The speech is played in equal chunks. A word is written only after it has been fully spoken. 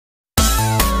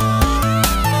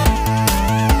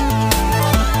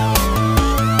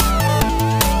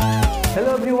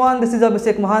everyone, this is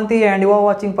Abhishek Mohanty and you are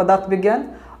watching Padarth Vigyan.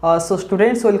 So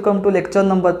students, welcome to lecture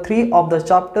number 3 of the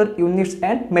chapter Units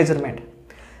and Measurement.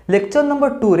 Lecture number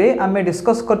 2 रे आमे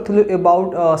discuss करथिलु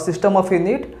about system of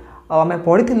unit. आमे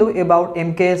पढिथिलु about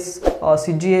MKS,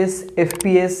 CGS,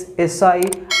 FPS, SI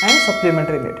and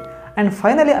supplementary unit. And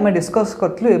finally आमे discuss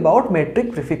करथिलु about metric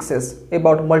prefixes,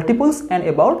 about multiples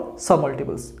and about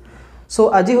submultiples. So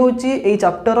आज होची ए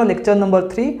chapter lecture number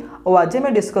 3 और आज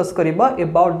मैं discuss करिबा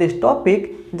अबाउट दिस टॉपिक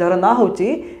जार ना होची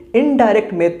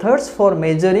indirect methods for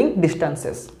measuring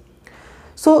distances.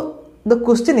 So the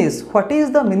question is what is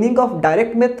the meaning of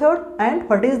direct method and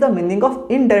what is the meaning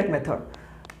of indirect method.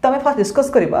 तो हमें first discuss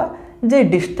करिबा जे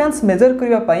distance measure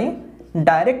करिबा पई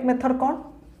direct method cone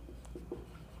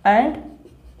and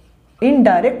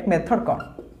indirect method cone.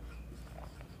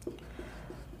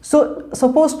 So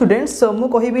suppose students मु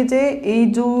कहिबी जे ए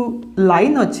जो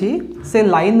line अच्छी से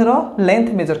line रो length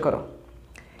major करो.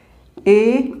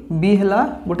 ए बी हला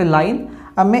गोटे लाइन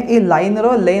आमे ए लाइन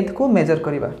रो लेंथ को मेजर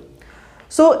करिबा.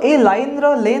 सो ए लाइन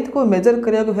रो लेंथ को मेजर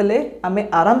करिया को हेले आमे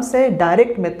आराम से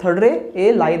डायरेक्ट मेथड रे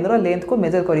ए लाइन रो लेंथ को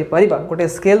मेजर करि परिबा. गोटे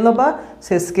स्केल नबा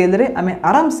से स्केल रे आमे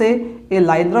आराम से ए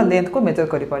लाइन रो लेंथ को मेजर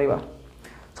करि परिबा.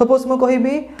 सपोज मु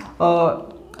कहिबी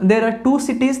देयर आर टू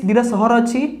सिटीज, दिरा शहर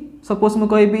अच्छी. सपोज मु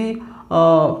कहिबी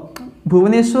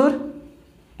Bhubaneswar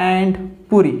and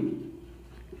Puri.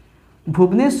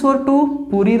 Bhubaneswar to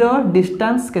Puri row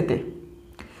distance केते.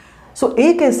 सो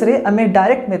ए केस रे आमे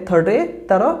डायरेक्ट मेथड रे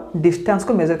तार डिस्टेंस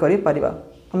को मेजर करि परिबा.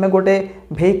 हमें गोटे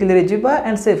वेहिकल रे जिबा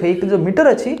एंड से वेहिकल जो मीटर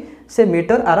अच्छी से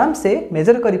मीटर आराम से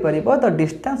मेजर करि परिबा the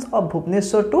distance of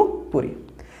Bhubaneswar to Puri.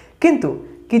 किंतु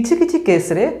किछि किछि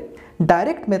केस रे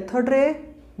डायरेक्ट मेथड रे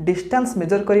डिस्टेंस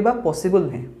मेजर करिबा पॉसिबल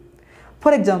नहीं.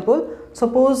 फॉर एग्जांपल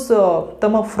सपोज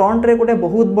तुम फ्रंट रे गोटे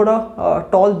बहुत बड़ा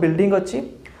टॉल बिल्डिंग अच्छी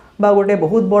बा गोटे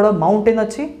बहुत बड़ा माउंटेन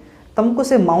अच्छी. तुमको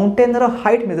से माउंटेन रो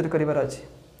हाइट मेजर करिवार अच्छी.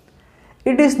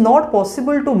 It is not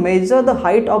possible to measure the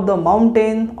height of the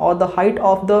mountain और the height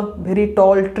of the very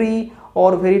tall tree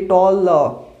और very tall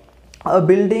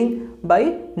building bye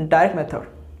direct method.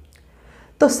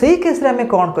 तो सही केस रे हमें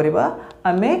कौन करबा,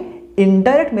 हमें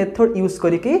इनडायरेक्ट मेथड यूज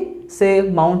करके से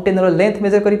माउंटेन रो लेंथ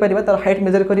मेजर करि परिबा, तार हाइट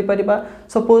मेजर करि परिबा.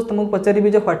 सपोज तुमको पचारिबी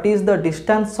जे what is the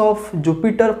distance of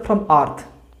Jupiter from earth.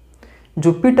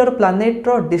 Jupiter planet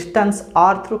row distance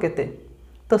अर्थ रो केते.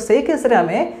 तो सही केस रे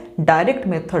हमें डायरेक्ट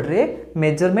मेथड रे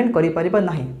मेजरमेंट करि परिबा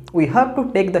नाही. We have to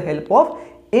take the help of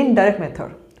indirect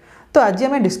method. तो आज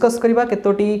हमें डिस्कस करिबा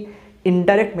केतोटी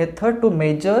indirect method to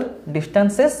major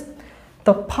distances.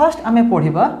 तो फर्स्ट हमें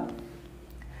पढ़िबा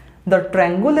the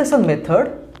triangulation method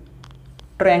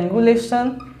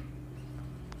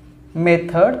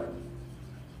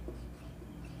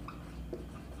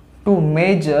to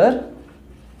measure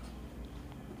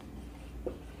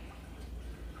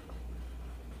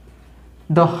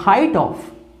the height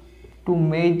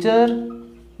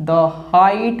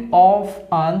of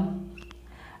an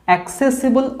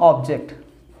accessible object.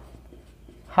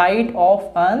 Height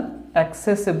of an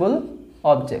accessible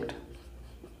object.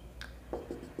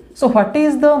 So what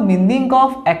is the meaning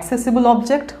of accessible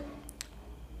object?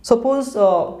 Suppose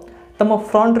तुम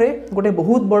front रे गोटे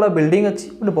बहुत बड़ा building अच्छी,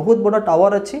 गोटे बहुत बड़ा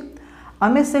टावर अच्छी.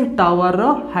 आमे से टावर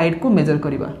रो हाइट को मेजर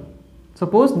करिबा.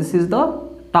 Suppose this is the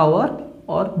tower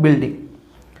और बिल्डिंग.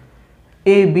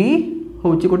 ए बी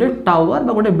होची गोटे टावर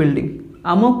बा गोटे बिल्डिंग.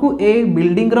 आमको ए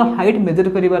बिल्डिंग रो हाइट मेजर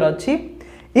करिबार अच्छी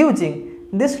यूजिंग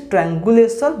दिस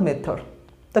ट्रायंगुलेशन मेथड.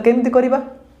 तो केमती करिबा.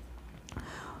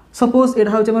 सपोज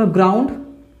एटा होची हमर ground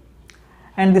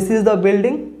and this is the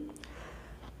building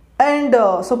and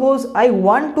suppose I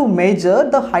want to measure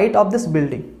the height of this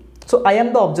building. So I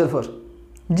am the observer.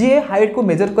 J height को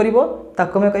measure करिवो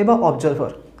ताको मैं कहबा observer.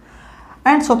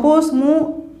 And suppose मु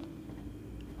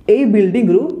ए building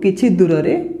रु किछि दूर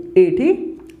रे एठी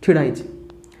छिड़ा hitch.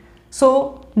 So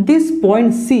this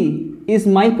point C is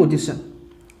my position.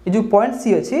 ये जो point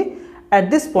C अछि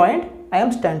at this point I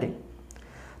am standing.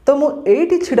 तो मु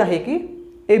एठी छिड़ा हे कि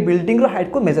ए बिल्डिंग रो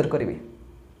हाइट को मेजर करिवि.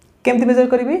 केमती major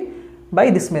करिवि by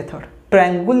this method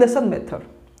triangulation method.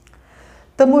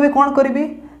 तो मुझे कौन करी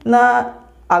ना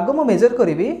आग मु मेजर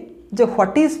करी जे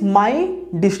what is my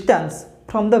distance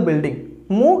from the building.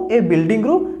 मु ए बिल्डिंग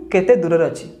रु केते दूर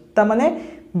अच्छी ता माने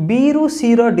बी रु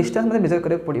सी रो डिस्टेंस मते मेजर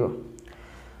करे पड़िबो.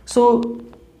 So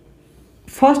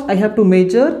first I have to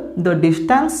measure the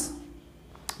distance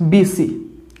BC.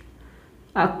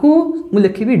 आकु मु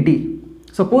लिखिबी D.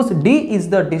 Suppose D is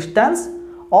the distance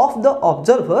of the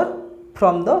observer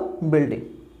from the building.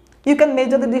 You can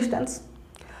measure the distance.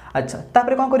 अच्छा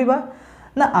तापरे कौन करिबा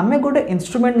ना आमे गोटे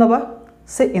इंस्ट्रूमेंट नबा.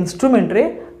 से इंस्ट्रूमेंट रे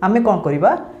आमे कौन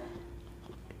करिबा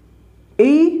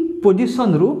ए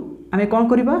पोजीशन रु आमे कौन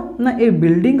करवा ना ए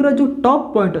बिल्डिंग रो जो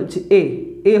टॉप पॉइंट अच्छी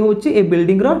ए होची ए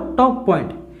बिल्डिंग रो टॉप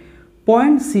पॉइंट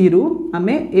पॉइंट सी रु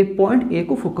आमे ए पॉइंट ए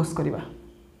को फोकस करवा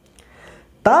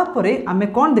तापरे आमे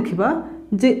कौन देखिबा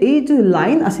जे ए जो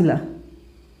लाइन आसिला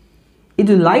ए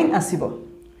जो लाइन आसीबो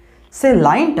से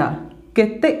लाइन टा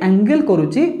केते एंगल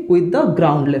करूची विथ द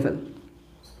ग्राउंड लेवल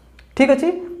ठीक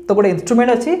अच्छे तो गोटे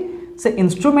इंस्ट्रूमेंट अच्छी से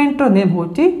इंस्ट्रूमेंट नेम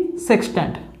होची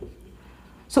sextant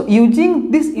so using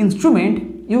this instrument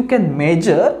you can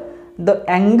measure the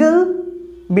angle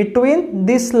between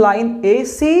this line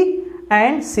AC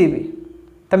and CB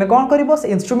तमे कौन करिवो से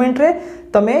इंस्ट्रूमेंट रे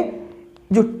तमे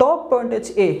जो टॉप पॉइंट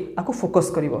एच ए आको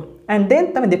फोकस करिवो एंड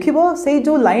देन तमे देखिवो से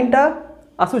जो लाइन टा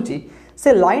आसुची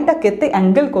से लाइन टा केते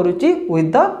एंगल करूची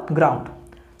with the ground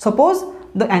suppose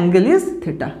the angle is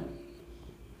theta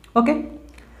okay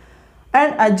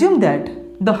and assume that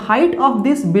the height of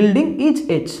this building is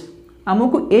h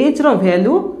हमको h रो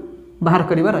वैल्यू बाहर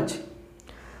करिवार अछि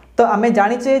तो आमे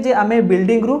जानिचे जे आमे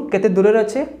बिल्डिंग रु केते दूर रे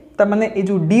अछि त माने ए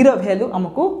जो d रो वैल्यू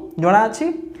हमको जणा अछि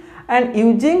and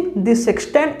using this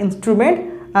sextant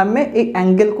instrument आमे ए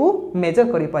एंगल को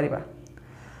मेजर करि परिबा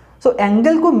सो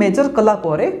एंगल को मेजर कला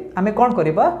परे आमे कोन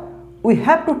करिबा we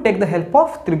have to take the help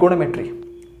of त्रिकोणोमेट्री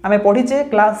आमे पढिचे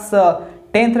क्लास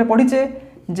 10th रे पढिचे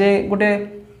जे गोटे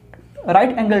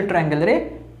राइट एंगल ट्रायंगल रे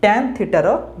tan थीटा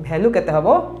रो वैल्यू केते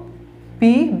हबो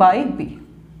p/b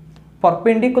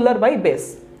परपेंडिकुलर बाय बेस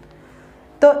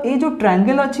तो ये जो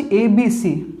ट्रायंगल अच्छी ए बी सी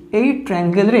यही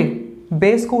ट्रायंगल रे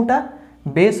बेस कोटा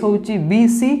बेस होची बी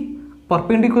सी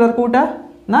परपेंडिकुलर कोटा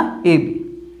ना ए बी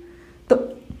तो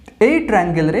यही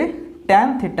ट्रायंगल रे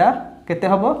tan थीटा केते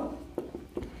हबो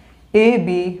A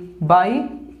B bye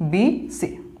B C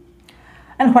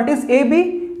and what is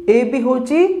A B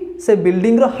होची से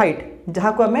बिल्डिंग रो हाइट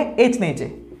जहाँ को हमें h नहीं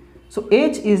चे सो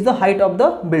h is the height of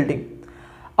the building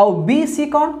और BC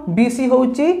कौन BC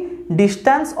होची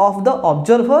distance of the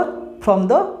observer from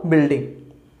the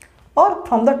building और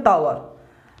from the tower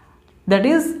that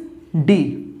is D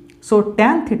so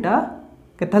tan theta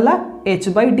केतला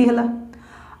h/d हला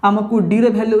हमको d रे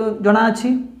वैल्यू जणा अछि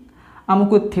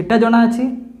हमको थीटा जणा अछि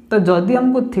तो जदी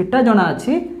हमको थीटा जणा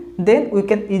अछि then we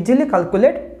can easily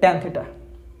calculate tan theta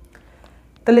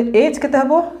तले h केते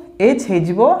हबो h हे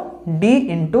जिवो d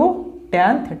 *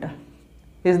 tan theta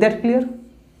is that clear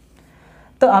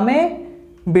तो आमे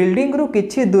बिल्डिंग रु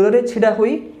किछि दूर रे छिडा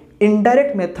हुई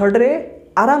इनडायरेक्ट मेथड रे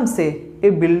आराम से ए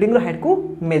बिल्डिंग रो हाइट को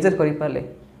मेजर करि पाले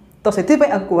तो सेति पे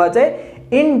कुआ जाए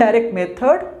indirect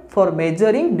method for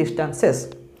measuring distances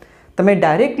तमे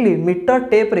डायरेक्टली मीटर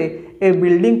टेप रे ए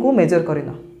बिल्डिंग को मेजर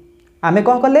करिना आमे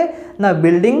कोन कले ना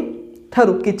बिल्डिंग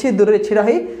थारु किछि दूर रे छिडा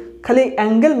हुई खाली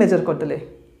एंगल मेजर कर देले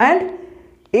एंड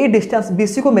ए डिस्टेंस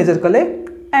BC को मेजर कले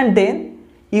and then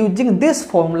using this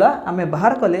formula आमे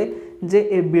बाहर कले जे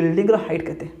ए बिल्डिंग रो हाइट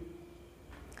केते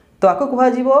तो आको कहा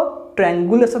जीवो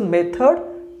triangulation method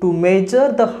to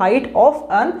measure the height of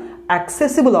N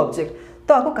accessible object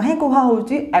तो आको कहीं कहा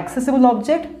होची एक्सेसिबल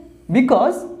ऑब्जेक्ट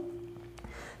बिकॉज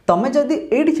तमे जदी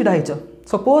AD छिडा हिचो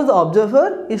suppose the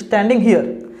observer is standing here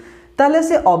ताले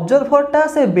से ऑब्जर्वर टा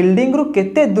से बिल्डिंग रु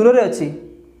केते दूर रे अछि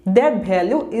that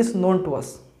value is known to us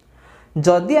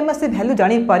जदी हम से वैल्यू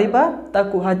जानि परिबा ता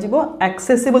कहा जीवो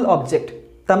एक्सेसिबल ऑब्जेक्ट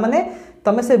ता माने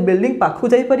तमे से बिल्डिंग पाखु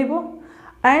जाई परिबो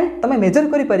एंड तमे मेजर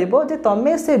करि परिबो जे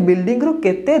तमे से बिल्डिंग रु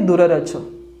केते दूर रे अछो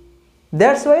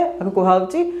दैट्स व्हाई आको कहा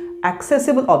होची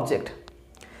एक्सेसिबल ऑब्जेक्ट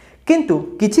किंतु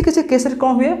किछि किछि केस रे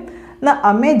कोन हुए ना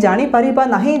आमे जानि परिबा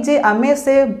नाही जे आमे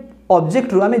से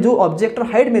ऑब्जेक्ट रु आमे जो ऑब्जेक्ट रो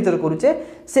हाइट मेजर करूचे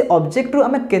से ऑब्जेक्ट रु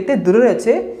आमे केते दूर रे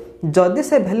अछे जदी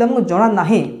से वैल्यू हमको जणा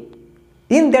नाही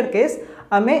इन दैट केस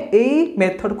आमे एई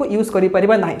मेथड को यूज करि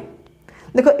परिबा नाही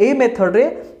देखो ए मेथड रे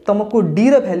तुमको d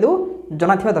रो वैल्यू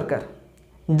जणा थिबा दरकार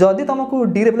जदी तुमको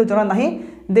d रो वैल्यू जणा नाही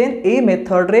देन ए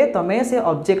मेथड रे तमे से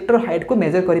ऑब्जेक्ट रो हाइट को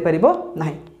मेजर करि परिबो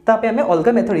नाही तापे हमें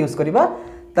अलगा मेथड यूज करबा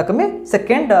तक में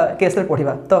सेकंड केस रे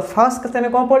पढिबा तो फर्स्ट केस में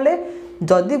कोन पढले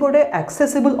जदी गोटे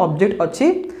एक्सेसिबल ऑब्जेक्ट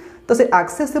अछि तो से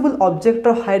एक्सेसिबल ऑब्जेक्ट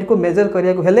रो हाइट को मेजर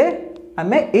करिया को हेले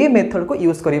हमें ए मेथड को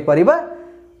यूज करि परिबा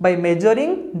by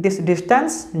measuring this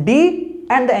distance d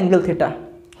and the angle theta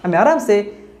हमें आराम से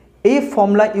a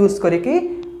formula use करके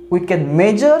we can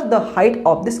measure the height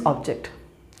of this object.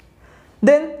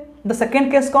 Then the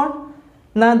second case कौन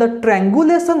ना the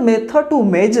triangulation method to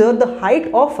measure the height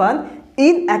of an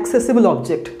inaccessible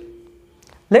object.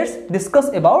 Let's discuss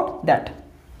about that.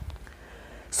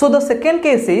 So the second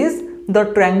case is the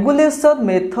triangulation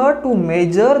method to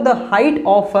measure the height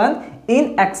of an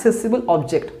inaccessible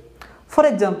object. For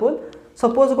example,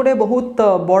 suppose गोटे बहुत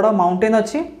बड़ा mountain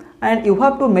अच्छी and you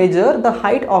have to measure the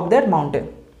height of that mountain.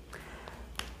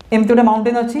 एमती गोटे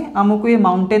mountain अच्छी आमको ये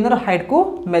mountain height को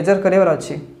मेजर करार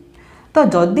अच्छी तो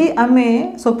जदि आमे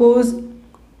suppose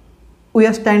we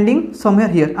are standing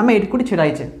somewhere here आमे एठी कोठी छिड़ा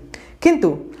आइछे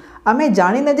किंतु आमे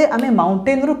जानि ना जे आमे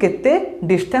माउंटेन रु केते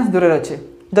डिस्टेंस दूर अच्छे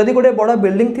जदि गोटे बड़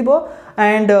बिल्डिंग थिबो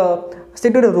एंड से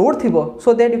गोटे रोड थिबो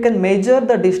so that you can measure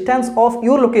the distance of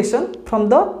your location from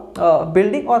the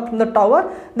building और फ्रॉम द टावर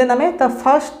देन आमे द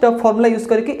फर्स्ट फॉर्मूला यूज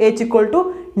करके h equal to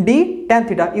d tan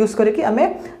theta use करके आमे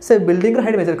से बिल्डिंग रो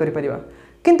height measure करि परिबा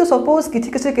किंतु suppose किछि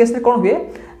किछि केस रे कोन हुए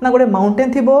ना गोटे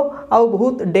माउंटेन थिबो आ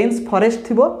बहुत डेंस फॉरेस्ट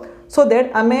थिबो सो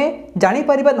दैट आमे जानि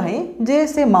परिबा नाही जे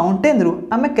से माउंटेन रु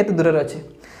आमे केते दूर रे अछि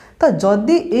तो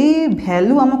जदि ए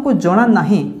वैल्यू हमको जना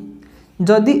नाही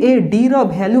जदि ए डी रो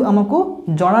वैल्यू हमको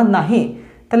जना नाही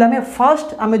तले हमें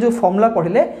फर्स्ट आमे जो फॉर्मूला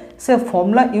पढ़ले से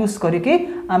फॉर्मूला यूज करके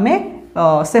आमे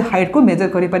से हाइट को मेजर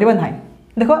करि परिबा नाही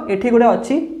देखो एठी गोटे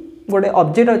अछि गोटे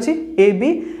ऑब्जेक्ट अछि ए बी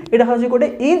एटा होछि गोटे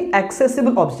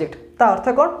इनएक्सेसिबल ऑब्जेक्ट ता अर्थ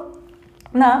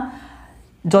कोन ना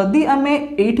जदि आमे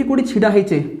एठी कोडी छिडा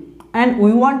हेचे and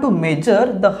we want to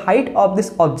measure the height of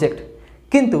this object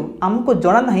किंतु हमको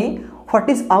जना नाही what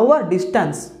is our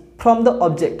distance from the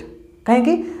object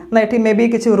कहीं ना ये मे बी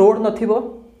किसी रोड नथिबो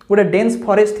गोटे डेंस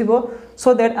फॉरेस्ट थिबो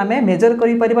सो दैट आमे मेजर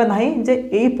करि परिबा नाही जे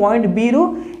ए पॉइंट बी रु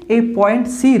ए पॉइंट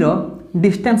सी रो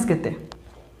डिस्टेंस केते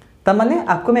त माने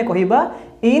आको में कहिबा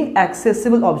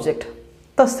इनएक्सेसिबल ऑब्जेक्ट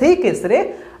तो सही केस रे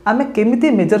आमे केमिति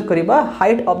मेजर करिबा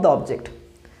हाइट ऑफ द ऑब्जेक्ट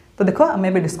तो देखो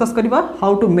आमे बे डिस्कस करिबा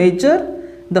how to measure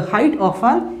the height of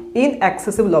N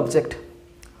inaccessible object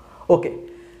okay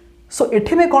so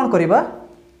एठी में कौन करिबा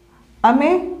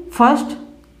आमे फर्स्ट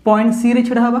पॉइंट सी रे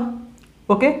छिड़ा हबा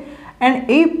ओके एंड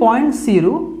ए पॉइंट सी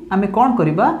रु आमे कौन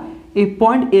करिबा ए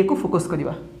पॉइंट ए को फोकस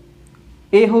करिबा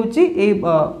ए होची ए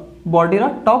बॉडी रा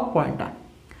टॉप पॉइंट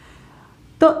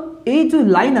तो ए जो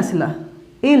लाइन आसिला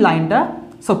ए लाइन टा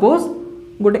सपोज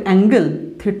गोटे एंगल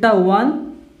θ1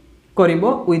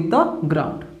 करिबो विथ द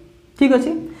ग्राउंड ठीक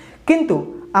अछि किंतु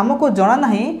हमको जना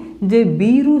नाही जे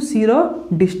बी रु सी रो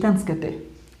डिस्टेंस केते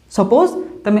सपोज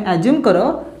तमे एज्यूम करो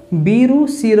बी रु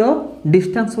सी रो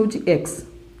डिस्टेंस होची x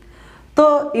तो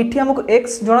इठी हमको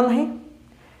x जना नहीं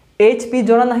h भी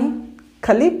जना नहीं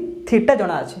खाली थीटा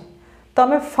जना अछि तो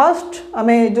हमें फर्स्ट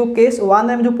हमें जो केस 1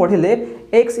 में जो पढ़िले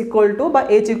x इक्वल टू बा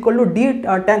h equal to d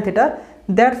tan theta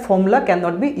that formula can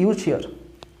not be use here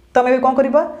तो हमें कौन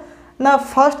करिबा ना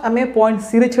फर्स्ट हमें पॉइंट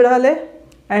सी रे छिड़ा हले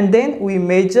and then we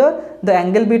measure the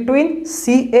angle between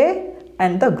CA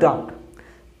and the ground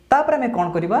तापर हमें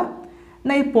कौन करिबा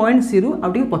ना ये पॉइंट सी रु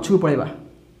आउटी पछू पळेबा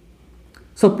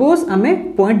सपोज आमे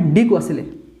पॉइंट डी को आसिले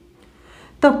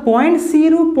तो पॉइंट सी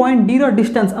रु पॉइंट डी रो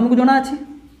डिस्टेंस हमको जଣା अछि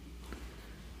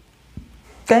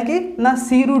काहे कि ना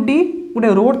सी रु डी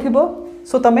गोटे रोड थिबो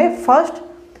सो तमे फर्स्ट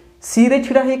सी रे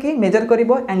छिड़ा हे कि मेजर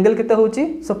करिवो एंगल केते होची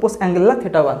सपोज एंगल ला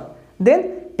θ1 देन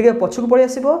टिके पछू पळि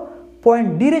आसीबो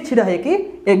पॉइंट डी रे छिड़ा हे कि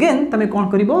अगेन तमे कोन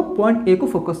करिवो पॉइंट ए को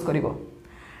फोकस करिवो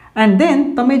एंड देन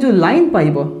तमे जो line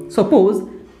पाइबो suppose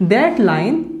that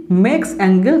line makes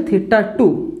angle θ2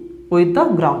 with the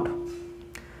ground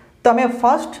तो हमें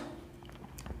फर्स्ट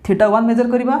θ1 मेजर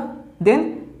करिबा देन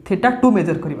θ2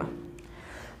 मेजर करिबा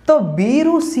तो b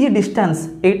रु c डिस्टेंस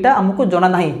एटा हमको जना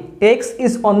नाही x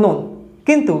इज अननोन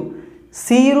किंतु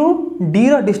c रु d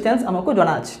रो डिस्टेंस हमको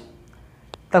जना अछि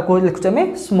ताको लिखुचे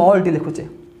में स्मॉल d लिखुचे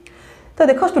तो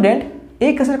देखो स्टूडेंट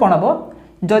ए केस कोन हबो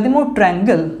जदि मो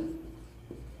ट्रायंगल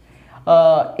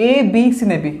ए बी सी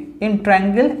ने भी in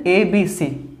triangle A B C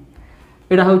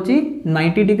एटा होची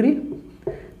 90 डिग्री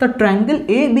तो ट्रायंगल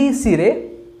ए बी सी रे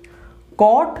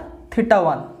cot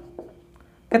θ1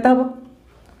 केते हबो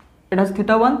एटा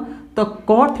θ1 तो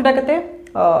cot थीटा केते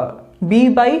b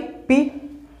bye p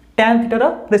tan theta rho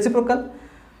reciprocal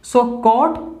सो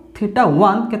cot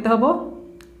θ1 केते हबो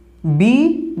b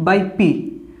bye p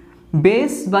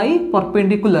base by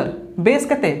perpendicular base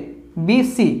केते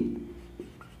bc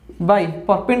बाय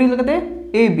परपेंडिकुलर केते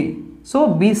AB सो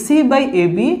BC बाय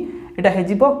AB एटा हे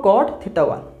जिवो cot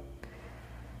θ1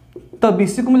 तो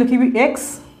BC को मैं लिखिबी x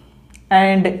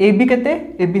एंड AB केते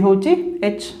AB होची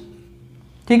h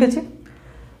ठीक अछि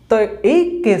तो ए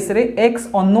केस रे x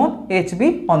अननोन h भी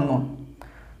अननोन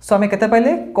सो हमें केते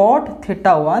पाइले cot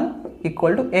θ1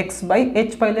 equal to x bye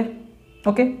h पाइले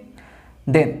ओके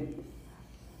देन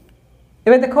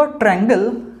एबे देखो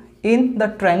triangle in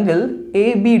the triangle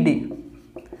ABD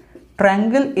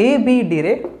triangle ABD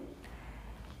रे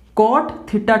cot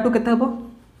θ2 केते हबो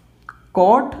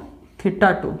cot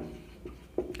θ2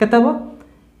 केते हबो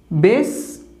बेस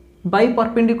बाय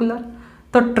परपेंडिकुलर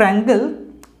तो ट्रायंगल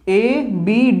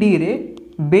ABD रे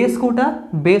बेस कोटा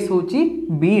बेस होची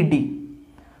BD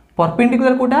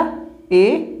परपेंडिकुलर कोटा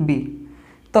AB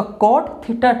तो cot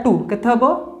θ2 केते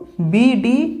हबो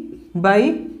BD bye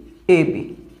AB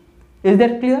is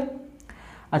that clear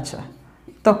अच्छा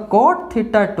तो cot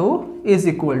theta 2 is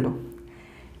equal to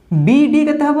be D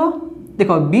के हम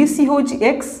देख बी सी हूँ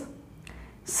एक्स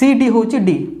सी डी हूँ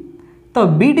डी तो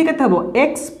बी डी के हम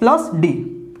एक्स प्लस डी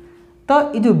तो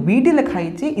ये जो बी डी लिखाई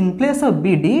in place of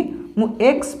B D मु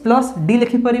x plus D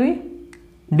लिखिपर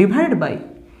divide by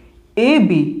A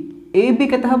B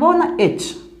के हम ना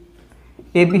एच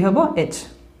ए बी हम एच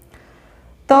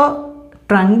तो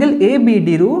ट्रायंगल ए बी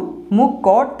डी रु मु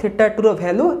cot थीटा 2 रो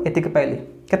वैल्यू एतिक पाइली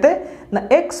केते ना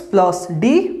x plus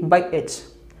D by H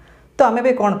तो आमे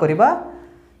बे कोन करबा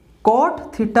cot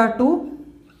theta 2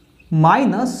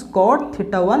 minus cot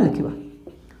theta 1 लिखिबा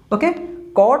okay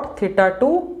cot theta 2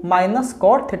 minus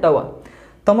cot theta 1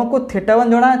 तुमको थीटा 1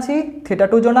 जणा अछि थीटा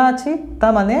 2 जणा अछि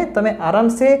ता माने तमे आराम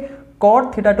से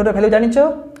cot theta 2 row value जानिचो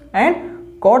and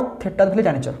cot theta value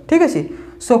जानिचो ठीक अछि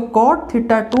सो cot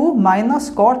theta 2 minus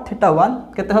cot theta 1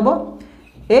 केते हबो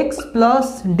x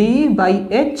plus D by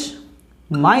H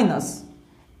minus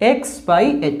x by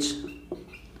H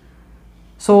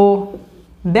so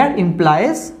that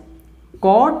implies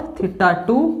cot theta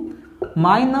 2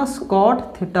 minus cot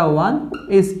theta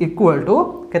 1 is equal to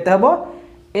केते हबो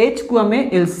h को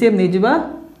हमें LCM नहीं जिबा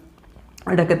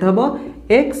एटा केते हबो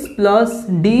x plus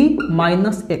D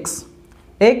minus x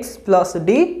plus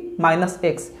D minus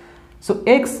x सो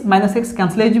x minus x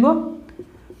cancel हो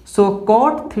सो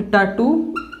cot theta 2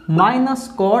 minus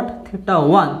cot theta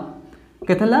 1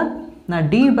 केतला ना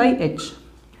d बाई h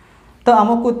तो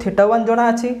आमको थीटा 1 जणा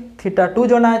अछि थीटा 2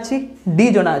 जणा अछि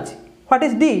d जणा अछि व्हाट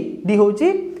इज d होची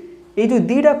ए जो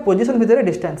d टा पोजीशन भितर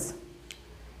distance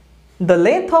the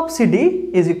length of cd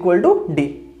is equal to d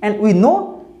and we know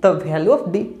the value of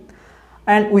d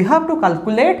and we have to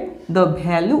calculate the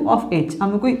value of h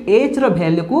हमको h रो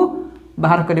value को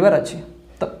बाहर करिवार अछि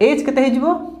तो h केते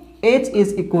हिजबो h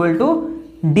is equal to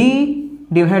d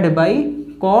divide by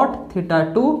cot theta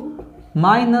 2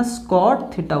 minus cot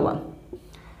theta 1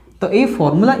 तो ये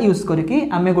formula use करके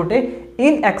आमे गोटे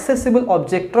इनएक्सेसिबल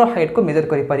ऑब्जेक्ट रो हाइट को मेजर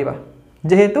करि परिबा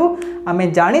जेहेतु आमे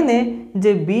जानिने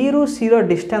जे b रु c रो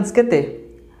डिस्टेंस केते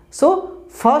सो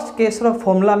फर्स्ट केस रो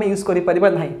फॉर्मूला में यूज करि परिबा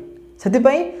नाही सेति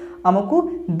पई हमकु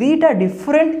दीटा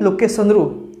डिफरेंट लोकेशन रु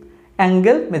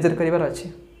एंगल मेजर करिवार अछि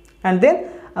एंड देन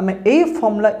आमे ए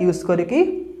फॉर्मूला यूज करके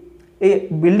ए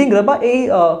बिल्डिंग रो बा ए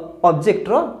ऑब्जेक्ट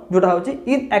रो जोटा होची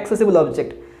इनएक्सेसिबल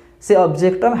ऑब्जेक्ट से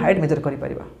ऑब्जेक्ट रो हाइट मेजर करि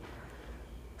परिबा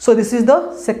so this is the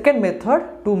second method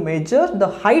to measure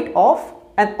the height of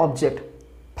an object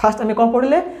first हमें कोन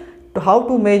पढले to how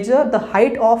to measure the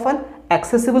height of an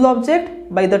accessible object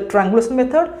by the triangulation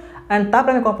method and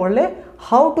तापर हमें कोन पढले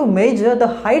how to measure the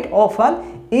height of an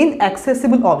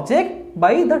inaccessible object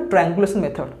by the triangulation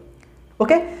method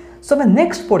okay so मैं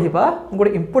next पढिबा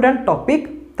गोटे important topic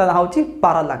ता होची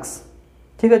parallax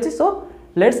ठीक अछि so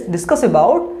let's discuss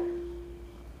about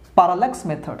parallax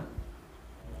method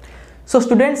so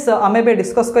students आमे बे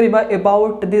discuss करिबा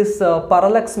about this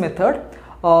parallax method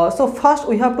so first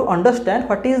we have to understand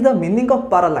what is the meaning of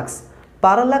parallax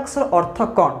parallax ର अर्थ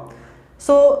कोन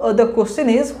so the question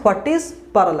is what is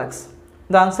parallax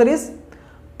the answer is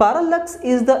parallax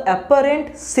is the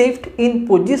apparent shift in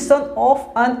position of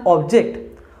an object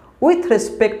with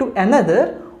respect to another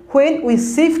when we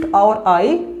shift our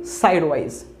eye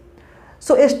sidewise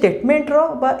so a statement रो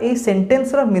बा ए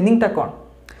sentence रो meaning ता कोन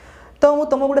तो मु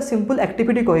तुमको गोटे simple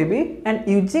activity कहबी and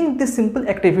using this simple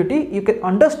activity you can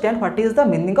understand what is the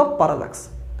meaning of parallax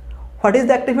what is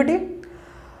the activity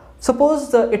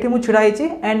suppose एठी मु छिड़ा हिची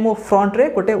एंड मो फ्रंट रे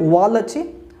गोटे वॉल अछि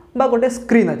बा गोटे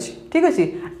स्क्रीन अछि ठीक अछि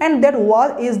and that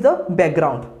wall is the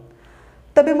background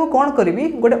तबे मु कोन करबी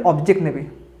गोटे object navy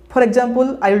for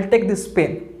example I will take this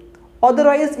pen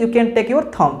otherwise you can take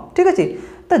your thumb ठीक अछि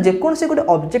तो जे कोन से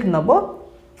गोटे object Nebo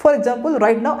for example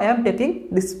right now I am taking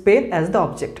this pain as the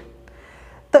object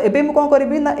तो एबे मु कोन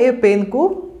करबी ना ए पेन को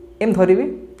M धरिबी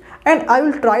and I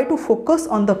will try to focus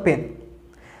on the pen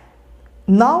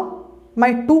now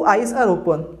my two eyes are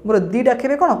open more the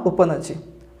आखिबे cone open अछि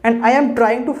and I am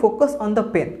trying to focus on the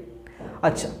pen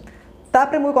अच्छा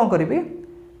तापरे मु कोन करबी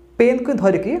पेन को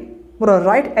धरिकी more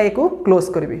right I को close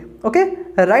करबी okay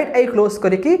right I close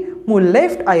करके मु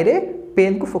लेफ्ट आई रे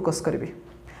पेन को फोकस करबी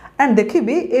and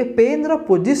देखिबी A pen row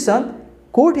position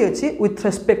कोठी अछि with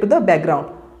respect to the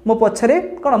background मो पछरे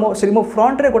कोन मो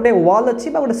फ्रंट रे गोटे वॉल अछि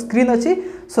बा गोटे स्क्रीन अछि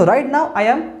सो right now I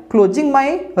am closing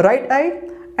my right I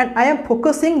and I am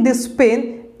focusing this pen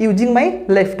using my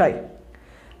left आई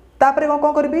तापरे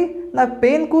कोन करबी ना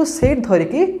पेन को सेट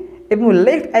धरिकी एबं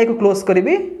लेफ्ट आई को क्लोज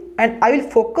करबी and I will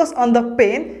focus on the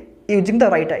pen using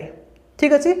the right I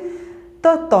ठीक अछि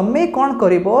तो तमे कोन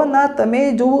करिवो ना तमे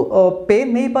जो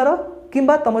पेन नहीं पारो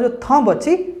किबा तम जो थंब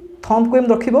अछि थंब को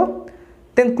M रखिबो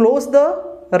then close the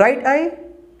right I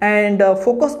and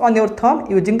focus on your thumb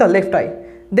using the left eye.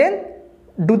 Then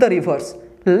do the reverse.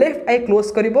 Left eye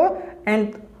close करिबो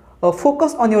and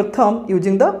focus on your thumb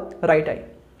using the right eye.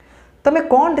 तमे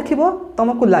कौन देखिबो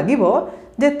तुमको लागिबो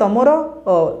जे तमर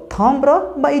thumb रो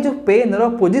बा ई जो pen रो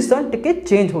position टिके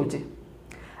change होची.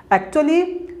 Actually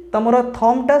तमर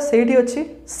थंब टा सेठी अछि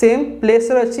सेम प्लेस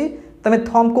रे अछि तमे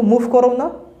थंब को मूव करो ना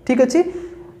ठीक अछि.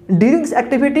 During this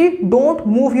activity don't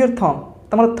move your thumb.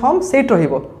 तमर थंब सेट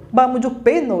रहिबो बा मु जो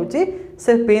पेन नउची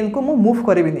से पेन को मु मूव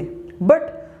करबिनी. बट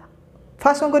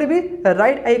फास्ट कौन करी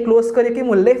राइट आई क्लोज करके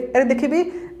मु लेफ्ट एरे देखिबी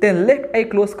देन लेफ्ट आई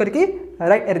क्लोज करके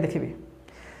राइट एरे देखिबी.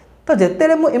 तो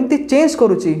जेते मु एमती चेंज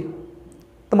करूची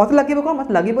तो मत लागिबो कोन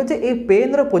मत लागिबो जे ए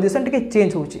पेन रो पोजीशन टिके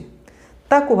चेंज होची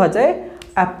ता कहा जाए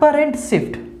apparent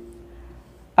shift.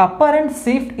 Apparent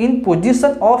shift in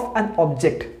position of an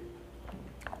object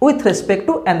with respect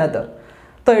to another.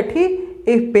 तो एठी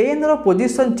ए पेन रो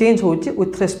पोजीशन चेंज होची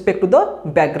with respect to the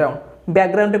background.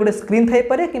 Background गोटे स्क्रीन थाई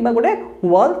पारे किंबा गोटे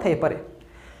वॉल थाई पारे.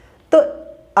 तो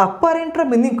apparent रो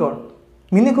मीनिंग कोन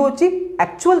मीनिंग होची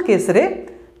एक्चुअल केस रे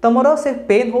तमरो से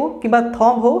पेन हो किंबा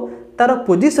थंब हो तार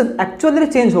पोजीशन एक्चुअली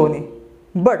चेंज होनी.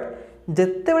 बट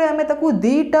जिते बड़े आमे ताकू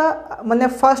दीटा माने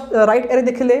फर्स्ट राइट एरे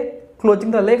देखले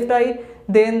closing the left I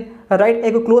then right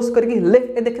I को क्लोज करके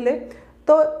लेफ्ट ए देखले.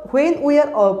 तो व्हेन वी आर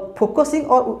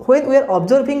फोकसिंग और when we are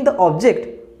observing the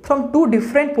object from to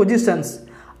different positions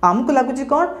आमको लागुची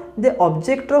कोन जे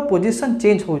ऑब्जेक्ट रो पोजीशन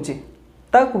चेंज होची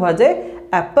ता कहा जाए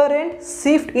apparent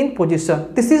shift in position.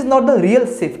 This is not the real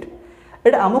shift.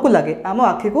 एटा आमको लागे आम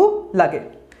आखि को लागे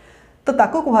तो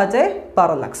ताको कहा जाए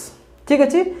parallax. ठीक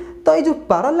अछि. तो ये जो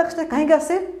parallax टा कहीं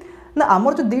आसे ना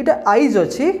आमर जो दीटा आईज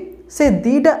अच्छी से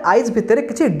दीटा आईज भितर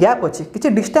किसी गैप अच्छी किसी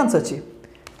डिस्टेंस अच्छी.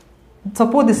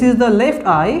 Suppose this is the left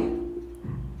I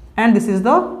and this is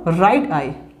the right I.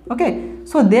 Okay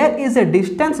so there is a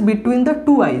distance between the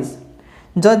two eyes.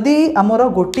 जदि आमर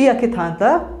गोटी आखि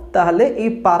था ताहले ए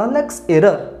parallax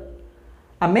एरर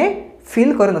आमे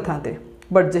फील कर न थाते.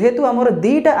 बट जेहेतु आमर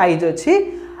दीटा आईज अच्छी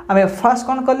आमे फास्ट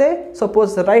कौन कले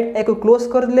सपोज राइट आई को क्लोज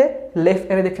कर ले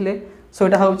लेफ्ट एरे देखले सो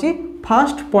एटा होची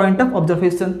फर्स्ट पॉइंट ऑफ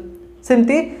ऑब्जर्वेशन.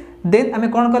 सेमती देन आमे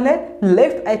कौन कले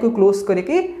लेफ्ट आई को क्लोज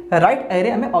करके राइट आई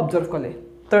रे आमे ऑब्जर्व कले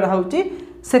तो एटा होची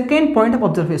सेकेंड पॉइंट ऑफ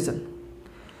ऑब्जर्वेशन.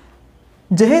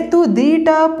 जेहेतु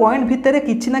दीटा पॉइंट भितर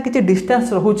किछि ना किछि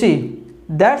डिस्टेंस रहूची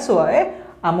दैट्स व्हाई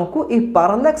आमको ए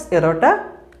parallax एररटा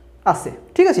आसे.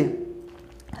 ठीक अछि.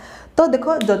 तो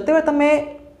देखो जते तमे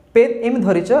pen M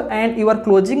धरिच and you are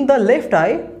closing the left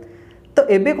आई तो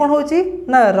एबे कौन होची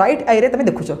ना राइट आई रे तमे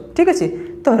देखुछ. ठीक अछि.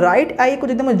 तो राइट आई को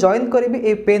जदि मैं जॉइन करबी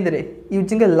ए पेन रे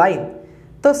यूजिंग ए लाइन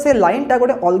तो से लाइन टा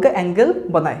गोटे अलग एंगल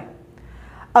बनाए.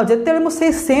 आ जते मु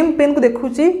से सेम पेन को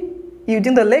देखुची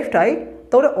यूजिंग द लेफ्ट आई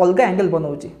तो गोटे अलग एंगल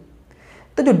बनाउची.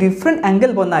 तो जो डिफरेंट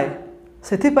एंगल बनाए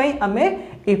सेथि पई आमे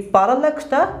ए parallax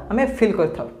टा आमे फील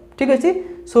करथाउ. ठीक अछि.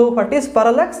 So what is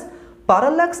parallax?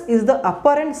 Parallax is the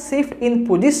apparent shift in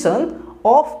position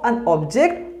of an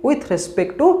object with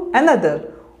respect to another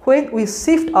when we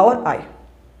shift our eye.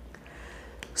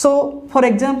 So for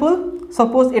example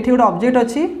suppose एठी गोटे ऑब्जेक्ट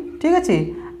अछि ठीक अछि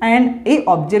एंड ए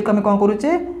ऑब्जेक्ट को हम कोन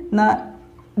करूचे ना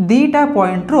दीटा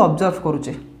point रो observe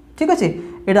करूचे. ठीक अछि.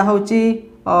 एटा होची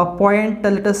पॉइंट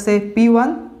लेट अस से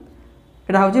P1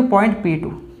 एटा होची point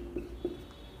P2.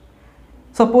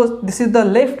 Suppose this is the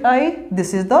left I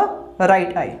this is the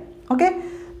right I. Okay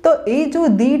तो ये जो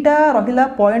दीटा रहिला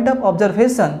पॉइंट ऑफ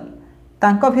ऑब्जर्वेशन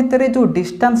तांको भितरे जो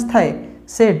डिस्टेंस थाए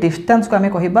से डिस्टेंस को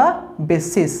हमें कहिबा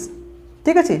बेसिस.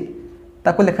 ठीक अछि.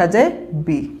 ताको लिखा जाए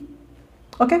बी.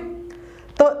 ओके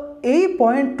तो ए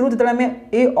पॉइंट रु जतरा हमें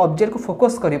ए ऑब्जेक्ट को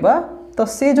फोकस करिबा तो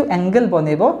से जो एंगल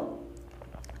बनेबो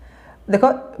देखो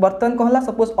बर्तन कहला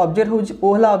सपोज ऑब्जेक्ट होची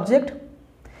ओ हला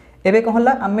ऑब्जेक्ट एबे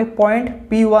कहला हमें पॉइंट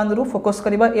P1 रु फोकस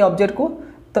करिबा ए ऑब्जेक्ट को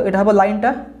तो एटा हबो लाइन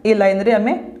टा ए लाइन रे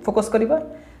हमें फोकस करिबा.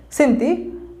 सेमती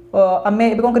हमें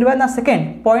एबे कोन करिबा ना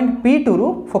सेकंड पॉइंट P2 रु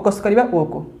फोकस करिबा ओ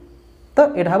को तो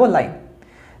एटा हबो लाइन.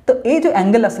 तो ए जो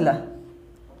एंगल असला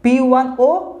P1O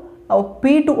और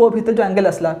P2O भीतर जो एंगल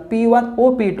असला P1O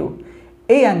P2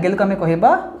 ए एंगल को हमें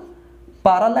कहिबा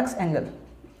parallax एंगल.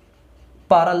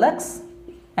 parallax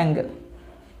एंगल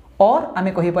और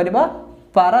हमें कहि परिबा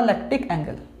parallactic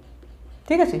एंगल.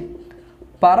 ठीक अछि.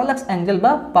 parallax एंगल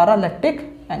बा parallactic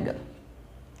angle.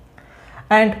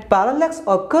 And parallax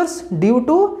occurs due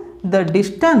to the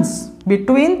distance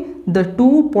between the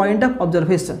two point of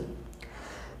observation.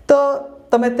 तो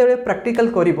तमे तेरे प्रैक्टिकल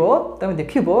करिवो तमे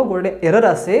देखिवो गोटे एरर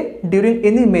आसे ड्यूरिंग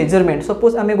एनी मेजरमेंट.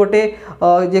 सपोज आमे गोटे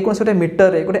जे कोन गोटे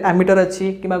मीटर रे गोटे एमीटर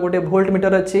अछि किबा गोटे वोल्ट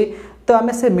मीटर अछि तो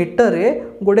आमे से मीटर रे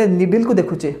गोटे निडल को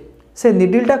देखुचे से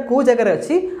निडल टा को जगह रे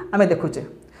अछि आमे देखुचे.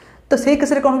 तो से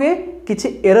केस रे कोन हुए किछि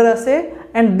एरर आसे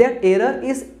and that error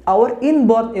is our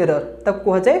inborn error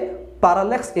ताको कह जाए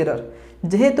पैरालैक्स एरर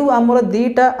जेहेतु आमर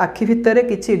दीटा आखि भितर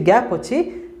किछि गैप अछि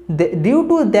due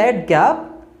to that gap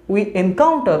we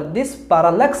encounter this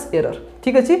parallax error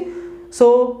ठीक अछि सो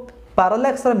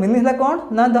पैरालैक्स रा मीनिंग है कौन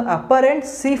ना the apparent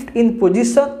shift in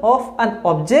position of an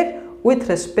object with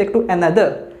respect to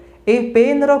another A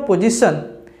pen row position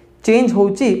change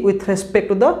होची with respect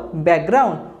to the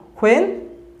background when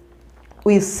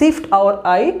we shift our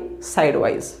I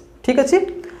sideways ठीक अछि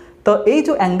तो ए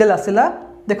जो एंगल आसिला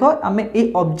देखो आमे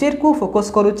ए ऑब्जेक्ट को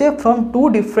फोकस करूचे from to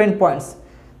different points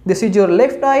this is your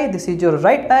left I this is your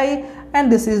right I and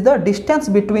this is the distance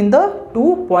between the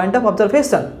two point of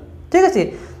observation ठीक अछि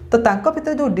तो तांको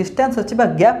भितर जो डिस्टेंस अछि बा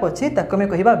गैप अछि ताको में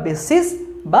कहिबा बेसिस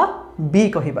बा बी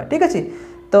कहिबा ठीक अछि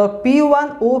तो P1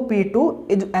 O P2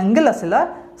 ए जो एंगल आसिला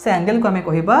से एंगल को हमें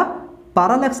कहिबा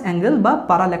पैरालैक्स एंगल बा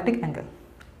पैरालैक्टिक एंगल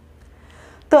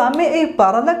तो आमे ए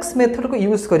पैरालैक्स मेथड को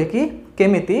यूज करिकी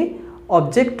केमिति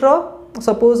ऑब्जेक्ट रो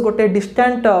सपोज गोटे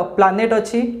डिस्टेंट प्लैनेट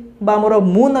अछि बा हमर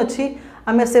मून अछि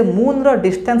आमे से मून रो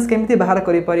डिस्टेंस केमिति बाहर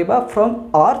करि परिबा from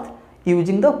earth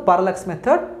using the parallax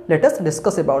method let us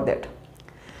discuss about that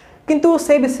किंतु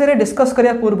से विषय रे डिस्कस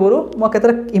करिया पूर्वरु म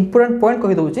केतरा इंपोर्टेंट पॉइंट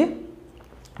कहि दउची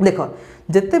देखो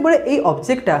जेते बेले ए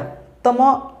ऑब्जेक्टटा तम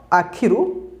आखिरु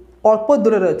अल्प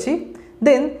दूर रे अछि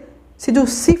देन से जो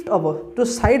शिफ्ट हम जो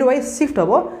साइड वाइज शिफ्ट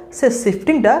हम से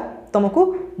शिफ्टिंगटा तुमको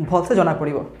भल से जना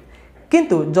पड़ो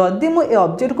किंतु जदि मु ए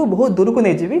ऑब्जेक्ट को बहुत दूर को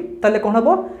नहीं जीवी ताले कोन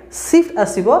हबो शिफ्ट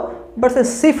आसीबो बट से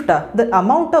शिफ्टटा द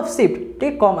अमाउंट ऑफ शिफ्ट टे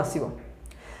कम आसीबो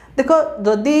देखो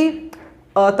जदि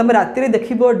तुम राति रे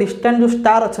देखिबो डिस्टेंस जो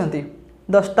star अछंती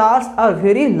the stars are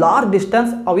very large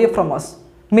distance away from us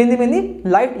many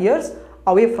light years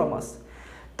away from us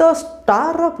तो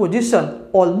स्टार रो पोजीशन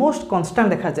ऑलमोस्ट कांस्टेंट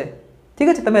देखा जाए ठीक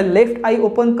है तुम लेफ्ट आई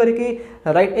ओपन करके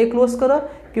राइट ए क्लोज कर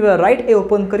कि राइट ए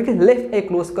ओपन करके लेफ्ट ए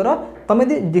क्लोज कर तुम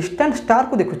यदि डिस्टेंट स्टार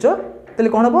को देखुच तेल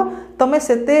कौन हम तुम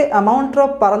से अमाउंट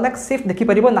पैरालैक्स शिफ्ट देखि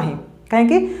परिबो नाही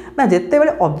कहीं ना जिते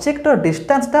बड़े ऑब्जेक्ट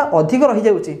डिस्टेंसटा अधिक रही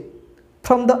जाउची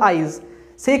फ्रॉम द आईज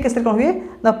से केस कौन हुए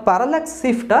ना पैरालैक्स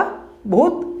शिफ्टटा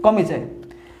बहुत कमी जाए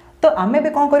तो आमे बे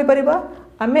कौन करि परिबा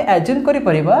आमे एज्यूम करि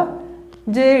परिबा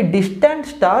जे डिस्टेंट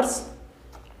स्टार्स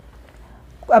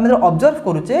आम ऑब्जर्व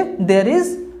करुचे there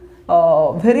is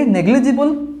very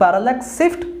negligible parallax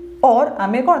shift और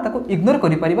आम कौन ताको इग्नोर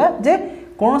करि परिबा जे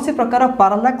कौन सी प्रकार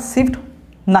पैरालैक्स शिफ्ट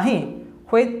नहीं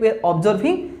when we are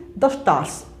observing the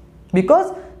stars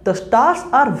because the stars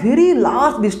are very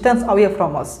large distance away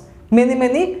from us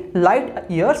many light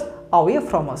years away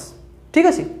from us ठीक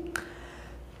अछि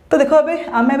तो देखो अबे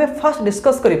आम ए फर्स्ट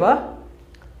डिस्कस करिबा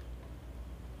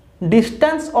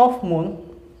distance of moon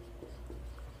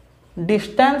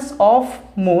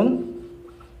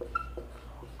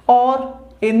or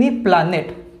any planet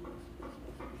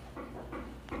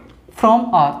from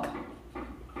earth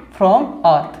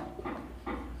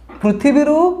पृथ्वी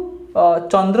रु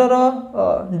चंद्र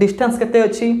distance केते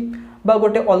अछि बा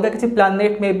गोटे अलग किसी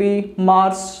प्लैनेट में भी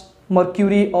मार्स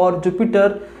मर्क्यूरी और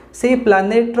जुपिटर से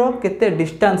प्लैनेट रो केते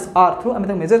डिस्टेंस अर्थ रु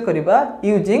हम मेजर करिबा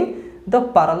यूजिंग द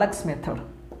पैरालैक्स मेथड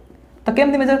तो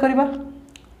केमती मेजर करिबा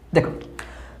देखो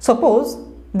suppose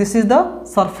this is the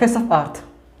surface of earth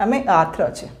आम अर्थ रे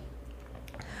अच्छे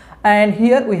and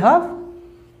here we have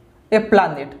a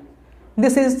planet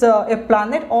this is a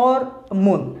planet और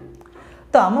मून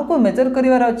तो आमको मेजर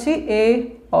करिवार अच्छी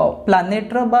ए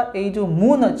प्लैनेट रो बा ए जो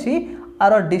मून अच्छी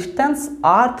आर डिस्टेंस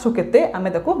अर्थ रु केते आमे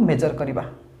ताको मेजर करिबा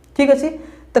ठीक अछि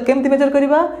तो केमती मेजर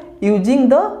करिबा यूजिंग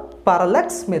द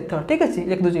पैरालैक्स मेथड ठीक अछि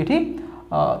लिख दोजी एठी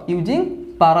यूजिंग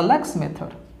पैरालैक्स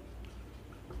मेथड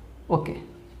ओके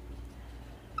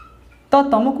तो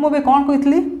तुमको मुझे कौन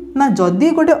कही ना जदि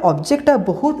गोटे ऑब्जेक्टा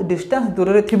बहुत डिस्टेंस दूर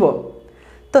रे थिबो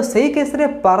तो सही केस रे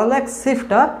पैरालैक्स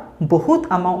शिफ्टटा बहुत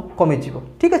अमाउंट कमी जीवो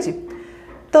ठीक अछि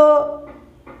तो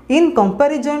इन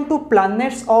कंपैरिजन टू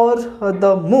प्लैनेट्स और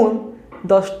the moon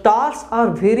the stars are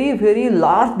very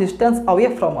large distance away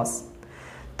from us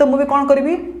तो मुझे कौन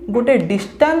करी गोटे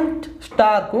डिस्टेंट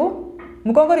स्टार को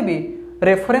मुझे कौन करी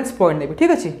रेफरेंस पॉइंट नेबी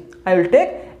ठीक अछि I will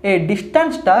take a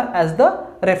distant star as the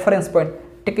reference point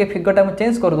टिके फिगरटा मैं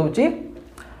चेंज कर दूची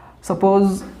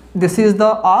suppose this is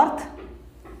the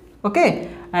earth okay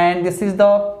and this is the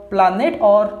planet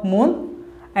और moon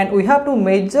and we have to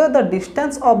measure the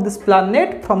distance of this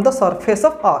planet from the surface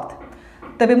of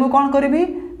earth तबे मु कौन करी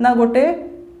ना गोटे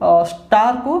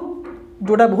स्टार को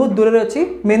जोटा बहुत दूर अच्छी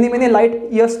many light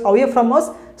years away from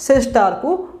us से स्टार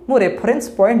को मु रेफरेंस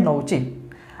पॉइंट नौची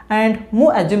एंड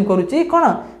मु एज्यूम करुची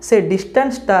कौन से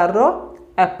डिस्टेंट स्टार रो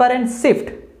अपरेंट शिफ्ट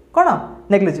कौन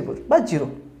नेग्लिजिबल बा जीरो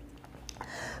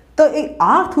तो ये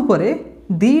अर्थ उपरे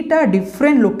दीटा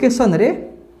डिफरेंट लोकेशन रे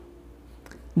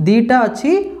दीटा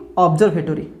अच्छी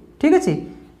ऑब्जर्वेटरी ठीक अच्छे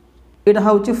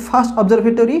यहाँ हूँ फास्ट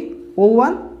ऑब्जर्वेटरी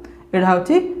O1 यहाँ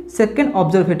हूँ सेकेंड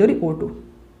ऑब्जर्वेटरी O2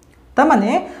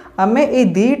 ताने आम ये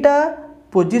दीटा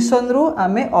पोजिशन रु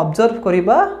आम ऑब्जर्व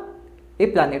करवा ये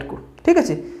प्लैनेट को ठीक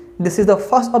अच्छे this is the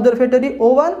first observatory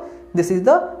O1 this is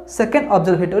the second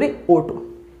observatory O2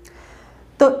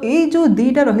 तो ये जो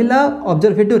दीटा रहिला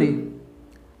ऑब्जर्वेटरी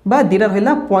बा दीटा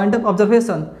रहिला पॉइंट ऑफ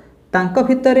ऑब्जर्वेशन तांको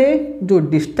भितरे जो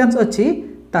डिस्टेंस अच्छी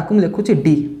ताकू लिखुची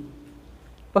d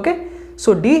okay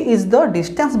so d is the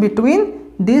distance between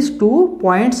these two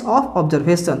points of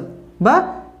observation बा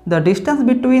the distance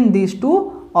between these two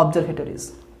observatories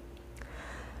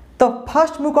तो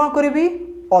फर्स्ट मु कौन करी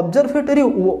ऑब्जर्वेटरी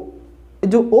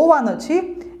जो O1 अच्छी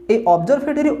ये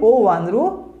ऑब्जर्वेटरी O1 रु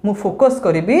मु फोकस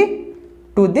करी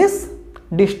to this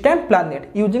distant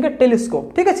planet using A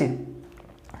telescope ठीक अच्छे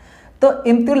तो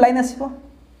एमती लाइन आसो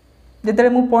जिते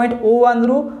मु पॉइंट O1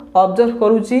 रु ऑब्जर्व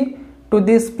करुच्ची टू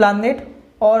दिस प्लैनेट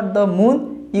और the moon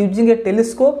using A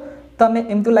telescope तो आम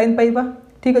एमती लाइन पाइबा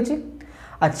ठीक अच्छे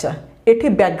अच्छा ये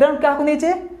बैकग्राउंड क्या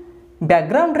नहीं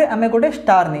बैकग्राउंड रे आम गोटे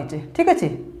स्टार नहीं ठीक अच्छे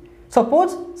सपोज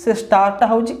से स्टारटा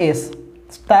हूँ एस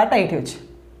स्टारटा ये अच्छे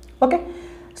ओके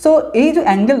सो ये जो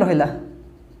एंगल रहा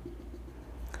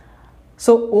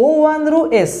सो O1 रु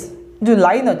S जो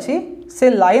लाइन अच्छी से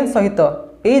लाइन सहित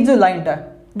ये जो लाइनटा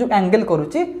जो एंगल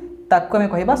करुच्ची ताको आम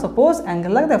कहवा suppose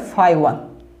angle like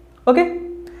φ1 okay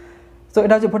so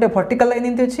यहाँ गोटे वर्टिकल लाइन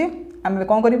एमती अच्छी आम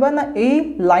कौन करवा ना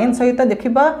ये लाइन सहित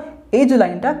देखा ये जो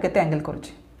लाइनटा केते एंगल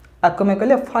करुच्ची आपको मैं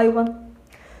कहले φ1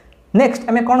 नेक्स्ट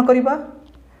आम कौन करवा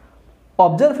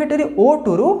ऑब्जर्वेटरी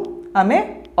O2 रु आम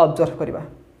ऑब्जर्व करवा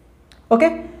ओके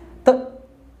तो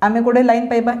आम गोटे लाइन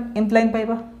पाइबा एमती लाइन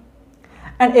पाइबा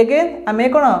एंड अगेन आम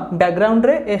कौन बैकग्राउंड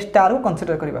रे ए स्टार को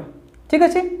कंसीडर करवा ठीक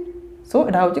अच्छे सो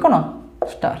यहाँ हूँ कौन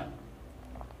स्टार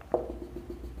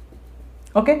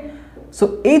ओके सो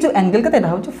ये जो एंगल के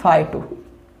हूँ φ2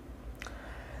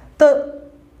 तो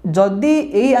जदि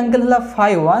ये एंगल है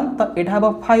φ1 तो यहाँ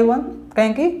हम φ1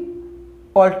 कहीं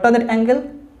अल्टरनेट एंगल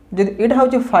जदि यहाँ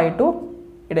हूँ φ2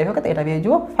 यहाँ भी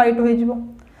हो φ2 हो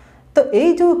तो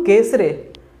ये जो केस रे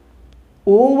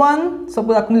O1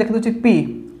 सपोज आपको लिखि दूसरी P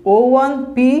O1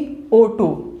 P O2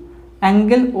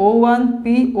 angle O1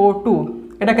 P O2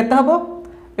 यहाँ केते हबो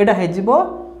यहाँ हो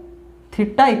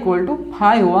theta equal to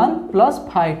φ1 plus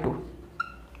φ2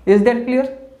 is that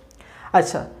clear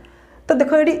अच्छा तो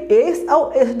देखो ये एस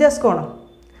आउ एस डैश कौन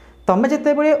तुम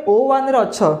जिते O1 रे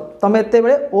अच्छ तुम जिते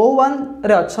O1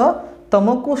 रे अच्छ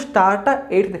तुमको स्टारटा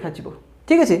 8 देखा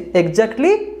ठीक अच्छे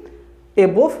एक्जाक्टली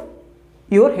एबोव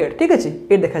योर हेड ठीक अच्छे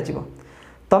ये देखा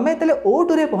तुम जो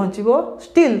O2 रे पहुँचो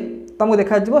स्टिल तुमको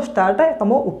देखा स्टारटा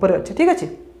तुम ऊपर अच्छे ठीक अच्छे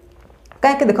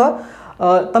कहीं देख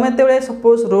तुम जो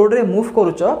सपोज रोड रे मूव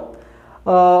करुच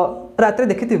रात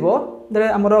देखि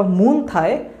आमर मून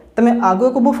थाए तुम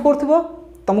आग को मूव कर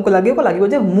तुमको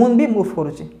लगे मून भी मूव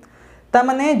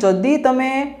करुच्ची जदि तुम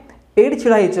एट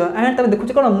छिड़ा एंड तुम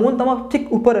देखुच कौन मून तुम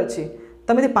ठीक ऊपर अच्छी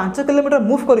तुम यदि 5 किलोमीटर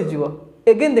मूव कर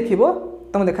एगेन देख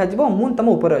तुम देखा मून तुम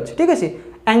ऊपर अच्छे ठीक अच्छे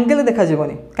एंगल देखा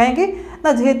कहीं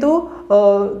ना जेहेतु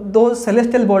दो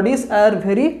celestial bodies are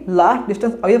very large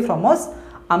distance away from us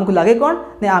आमको लगे कौन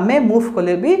ने आमे मूव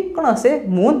कले भी कौन से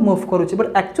मून मूव करुच्ची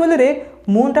बट एक्चुअली रे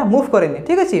मूनटा मूव करेनि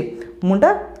ठीक अच्छे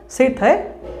मूनटा से थाए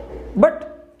बट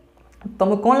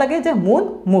तुमको कौन लगे जे मून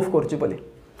मूव करुच्ची बोली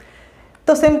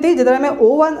तो सेमती जो आम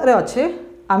O1 रे अच्छे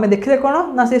आम देखिले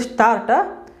कौन ना से स्टारटा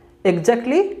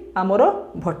एक्जाक्टली आमर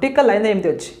वर्टिकल लाइन एमती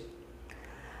अच्छी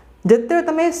जिते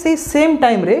तुम से सेम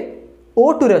टाइम रे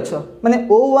O2 रे अच्छ माने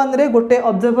O1 रे गोटे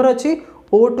ऑब्जर्वर अच्छी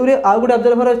O2 रे आउ गोटे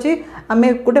ऑब्जर्वर अच्छी आम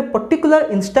गोटे पर्टिकुलर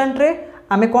इंस्टांट रे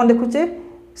आम कौन देखुचे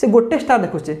से गोटे स्टार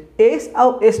देखुचे एस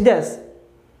आउ S dash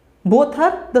both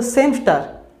are the same star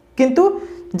किंतु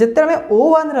जिते आम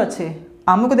O1 रे अच्छे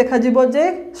आमको देखा जे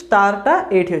स्टारटा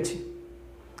 8 अच्छी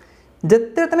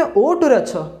जिते तुम O2 रे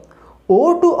अच्छ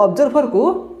O2 ऑब्जर्वर को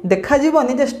देखा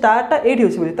जे स्टारटा 8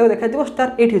 अच्छी बोली देखा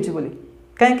स्टार 8 अच्छी बोली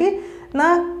कहीं ना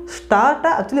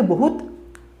स्टारटा एक्चुअली बहुत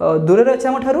दूर अच्छे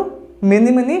आम ठारू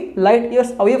many light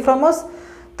years away from us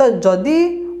तो जदि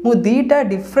मु दीटा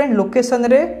डिफरेंट लोकेशन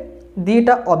रे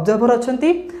दीटा ऑब्जर्वर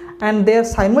अच्छी and they are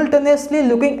simultaneously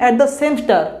looking at the same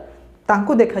star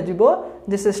तांको देखा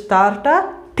जे से स्टारटा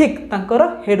ठीक तांकर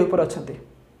हेड ऊपर अच्छा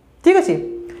ठीक अच्छे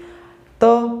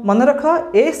तो मन रख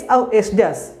एस आउ S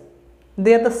dash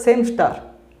they are the same star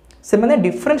से मैंने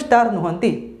डिफरेंट स्टार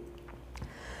नुहंती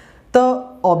तो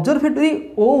ऑब्जर्वेटरी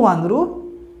O1 रु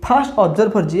फास्ट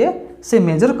ऑब्जर्वर जी से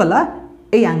मेजर कला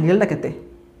ये एंगलटा केते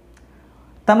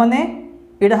तामाने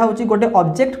एटा हूँ गोटे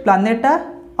ऑब्जेक्ट प्लानेटा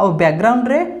आ बैकग्राउंड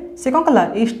रे से कौन कला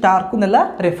ये स्टार को नेला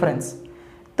रेफरेंस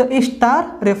तो ये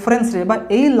स्टार रेफरेंस रे बा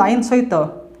ए लाइन सहित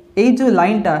ये जो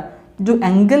लाइनटा जो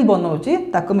एंगल बनाऊँगी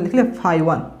ताको मैं लिखले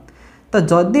φ1 तो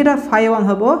जदि एटा φ1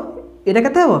 हम यहाँ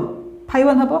के हम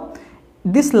φ1 हम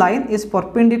this line is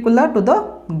perpendicular to the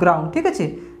ground ठीक अच्छे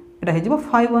यहाँ हो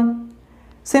φ1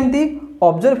 सेमती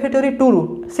ऑब्जर्वेटरी 2 रु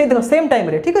से देख सेम टाइम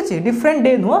रे ठीक अच्छे डिफरेंट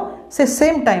डे नुह से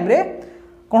सेम टाइम रे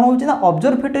कौन हो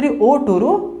ऑब्जर्वेटरी O2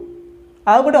 रु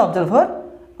आउ गोटे ऑब्जर्वर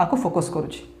आपको फोकस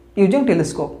करुच्ची यूजिंग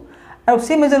टेलीस्कोप आउ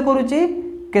सी मेजर करुच्ची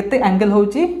केते एंगल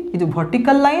होची ये जो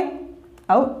वर्टिकल लाइन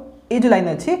आउ ये जो लाइन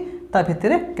अच्छी ता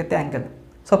भितर केते एंगल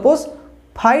सपोज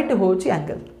φ2 होची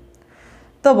एंगल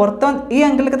तो बर्तमान ये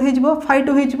एंगल केते हो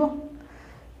φ2 हो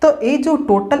तो ये जो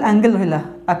टोटल एंगल रहा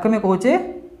आपको मैं कहूचे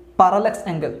पैरालैक्स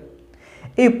एंगल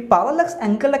ये पैरालैक्स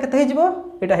एंगल केते हो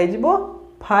यहाँ हो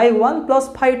φ1 plus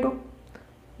φ2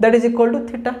 that is equal to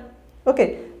theta okay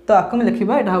तो आपको मैं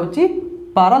लिखा यहाँ हूँ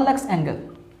पैरालैक्स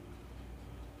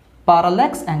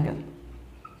एंगल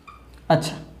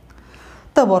अच्छा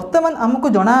तो बर्तमान आमको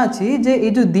जना अच्छी जे ये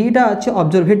जो दीटा अच्छे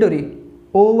ऑब्जर्वेटरी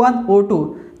O1 O2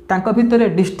 तांको भितर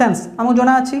डिस्टेंस आमको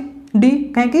जना अच्छी D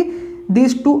कहीं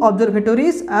these two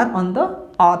observatories are on the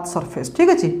earth surface ठीक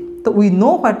अच्छे तो we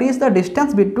know what is the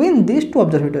distance between these two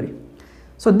observatory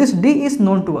so this D is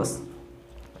known to us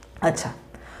अच्छा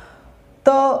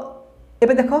तो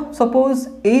एबे देखो सपोज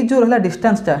ये जो रहा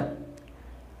डिस्टेंस टा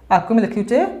आपको मैं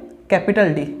लिखुचे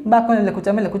कैपिटल D बा आपको मैं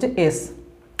लिखुचे मैं लिखुचे S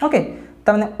ओके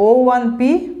तो मैंने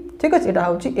O1P ठीक अच्छे यहाँ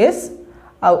हूँ S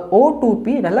आ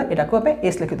O2P रहा यहाँ को आप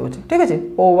S लिखि दूचे ठीक अच्छे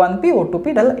O1P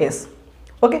O2P रहा S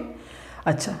ओके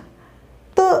अच्छा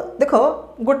तो देखो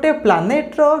गोटे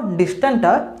प्लानेट रो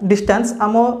डिस्टेंस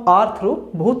आम अर्थ रु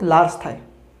बहुत लार्ज थाए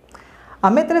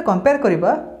आमे तेरे कंपेयर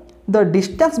करिबा the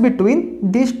distance between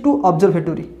this to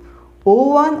observatory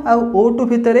O1 uh O2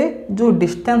 भितरे जो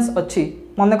डिस्टेंस अच्छी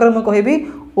मनकर मैं कहबी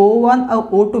O1 आ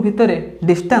O2 भितरे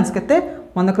डिस्टेंस केते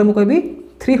मनकर मैं कहबी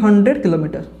 300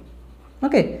 kilometre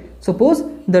okay suppose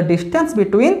the distance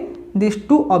between this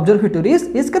to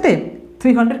observatories is केते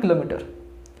 300 किलोमीटर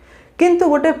किंतु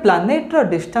गोटे प्लानेट रो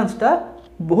डिस्टेंस टा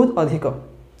बहुत अधिक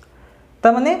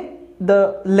ता माने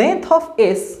the length of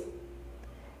S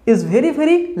is very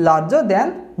larger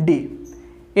than D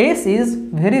S is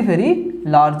very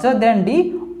larger than D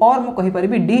और मैं कहि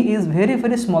परिबी D is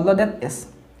very smaller than S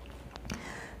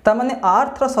ता माने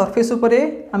अर्थ रो सरफेस उपरे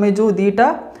हमें जो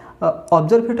दीटा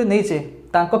ऑब्जर्वेटरी नैचे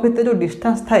तांको भितर जो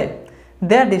डिस्टेंस थाए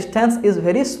their distance is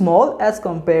very small as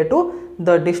compared to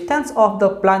the distance of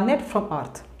the planet from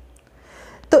earth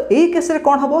तो ये केस रे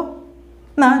कौन हम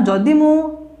ना जदि मु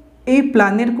ए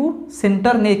प्लानेट को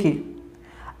सेंटर नहीं कि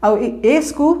आउ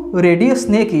एस को रेडियस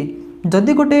नहीं कि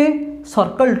जदि गोटे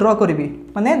सर्कल ड्र करी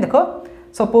माने देखो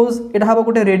सपोज यहाँ हम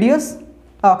गोटे रेडियस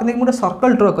आगे गोटे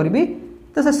सर्कल ड्र करी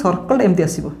तो से सर्कल एमती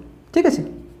आसो ठीक अच्छे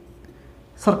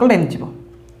सर्कल एमती जीव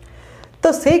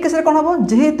तो से केस रे कौन हम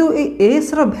जेहेतु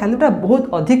एस रो वैल्यूटा बहुत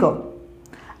अधिक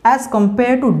एज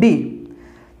कंपेयर टू डी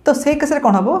तो से केस रे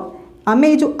कौन हम आमे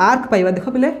ये जो आर्क पाइबा देख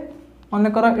पे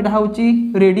मनकर यहाँ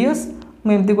हूँ रेडियस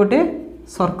मुझे गोटे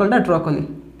सर्कलटा ड्र कली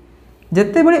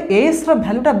जिते बड़े एस रो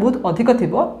वैल्यूटा बहुत अधिक थी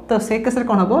तो से केस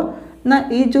कौन हम ना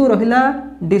ये जो रहा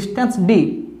डिस्टेंस D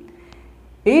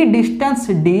ये डिस्टेंस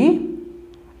D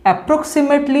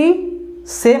एप्रोक्सीमेटली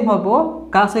सेम हम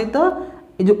का सहित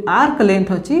ये जो आर्क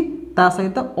लेंथ अच्छी ता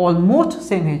सहित ऑलमोस्ट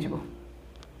सेम हो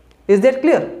इज दैट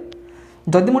क्लियर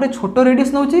जदि मोटे छोट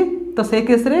रेडियस नौ तो से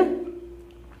केस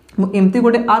एमती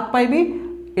गोटे आर्क पाइबी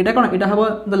यहाँ कौन यहाँ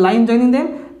हम द लाइन जॉइनिंग देम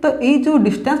तो ये जो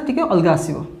डिस्टेंस टिके अलग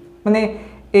आसो माने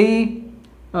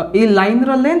ये लाइन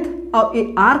रो लेंथ और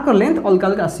ये आर्क रो लेंथ अलग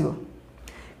अलग आसो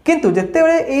किंतु जिते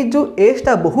बड़े ये जो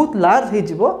एसटा बहुत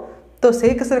लार्ज हो तो से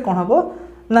केस कौन हम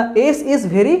ना S is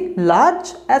very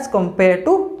large as compare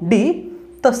to D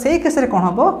तो से केस कौन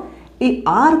हम ये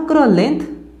आर्क रो लेंथ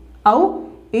आउ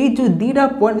ये जो दीटा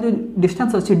पॉइंट जो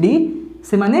डिस्टेंस अच्छी डी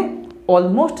से माने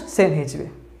ऑलमोस्ट सेम हो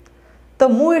तो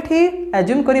मुझे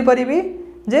एज्यूम करी परिबी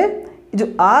जे जो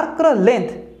आर्क रो लेंथ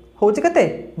हूँ केते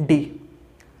D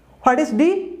what is D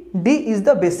D is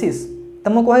the basis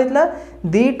तो मुझे कहला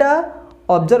दीटा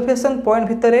ऑब्जर्वेशन पॉइंट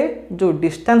भितर जो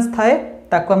डिस्टेंस थाए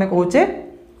ताको हमें कहूचे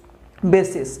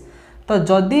बेसिस तो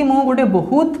जदि मु गोटे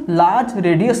बहुत लार्ज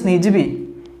रेडियस नहीं जीवी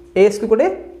एस को गोटे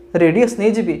रेडियस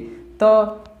नहीं जीवी तो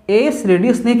एस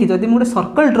रेडियस नहीं कि जदि मु गोटे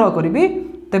सर्कल ड्र करी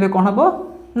तेरे कौन हम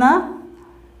ना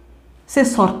से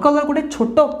सर्कल गोटे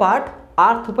छोट पार्ट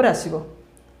आर्थ उपर आसो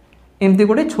एमती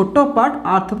गोटे छोट पार्ट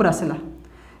आर्थ उपर आसला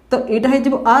तो यहाँ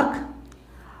हो आर्क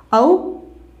आउ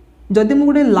जदि मु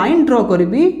गोटे लाइन ड्र करी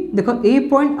देख ए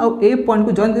पॉइंट आउ ए पॉइंट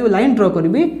को जॉइन कर लाइन ड्र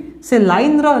करी से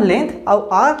लाइन रो लेंथ आउ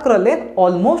आर्क रो लेंथ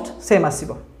ऑलमोस्ट सेम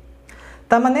आसो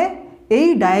तामाने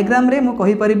यही डायग्राम रे मु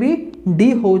कहि परिबी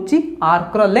डी होची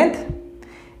आर्क रो लेंथ,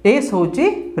 एस होची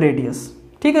रेडियस।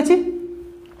 ठीक अछि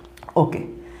ओके।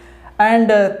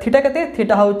 एंड थीटा केते,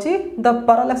 थीटा होची द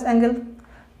पैरालैक्स एंगल।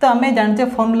 तो आमे जानचे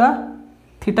फॉर्मूला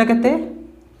थीटा केते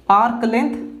arc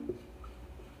length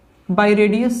by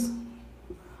radius,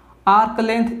 arc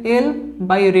length L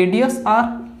by radius are.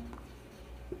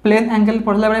 Plane angle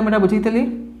पढ़ला बेले मैं बुझीली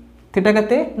थीटा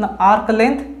केते ना arc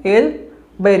length L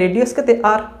by radius केते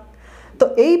आर। तो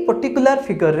यही पर्टिकुलर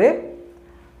फिगर रे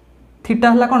थीटा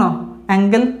हला कोन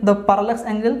एंगल द पैरालैक्स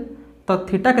एंगल। तो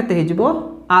थीटा केते हे जिवो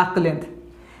आर्क लेंथ।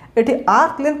 एठी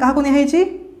आर्क लेंथ काहा को नै छै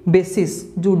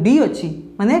बेसिस जो डी अछि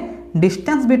माने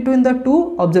distance between the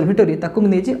two observatory ताकू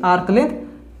नै छै आर्क लेंथ,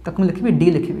 ताकू लिखबी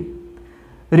डी लिखबी।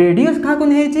 रेडियस काहा को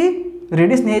नै छै,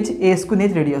 रेडियस नै छै एस को नै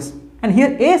radius. And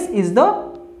here S is the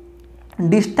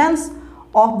distance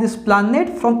of this planet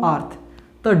from अर्थ।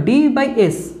 तो डी बाय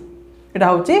एस एटा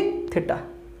होची थीटा।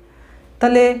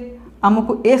 तले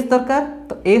हमको एस दरकार,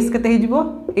 तो एस केते हे जिवो,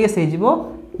 एस हे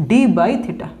जिवो डी बाय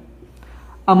थीटा।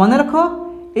 आ मन रखो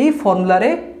ए फॉर्मूला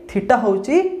रे थीटा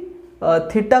होची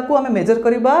थीटा को हमें मेजर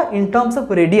करिबा इन टर्म्स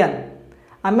ऑफ रेडियन,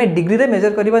 आमे डिग्री रे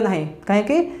मेजर करिबा नाही काहे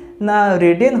कि ना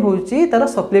रेडियन होची तार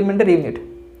सप्लीमेंटरी यूनिट।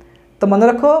 तो मन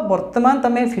रखो वर्तमान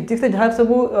तमे फिजिक्स जहाँ सब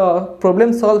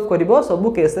प्रॉब्लम सॉल्व करिवो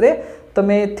सब केस रे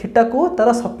तमे थीटा को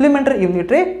तार सप्लीमेंटरी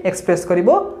यूनिट रे express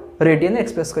करिवो, radian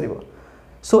express करिवो।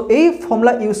 So a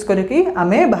formula use करके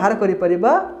आमे बाहर करि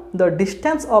परिबा the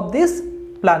distance of this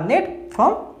planet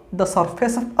from the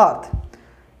surface of earth.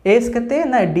 S केते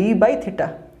ना डी बाय थीटा।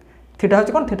 थीटा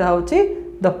होची कोन, थीटा होची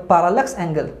the parallax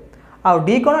angle. Uh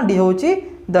D cone, D होची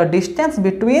the distance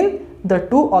between the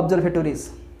two observatories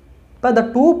by the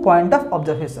 2 point of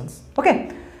observations. Okay,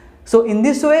 so in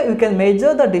this way we can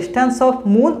measure the distance of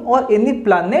moon or any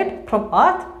planet from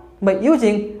earth by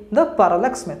using the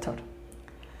parallax method.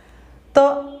 तो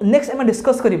next हम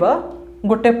discuss करिबा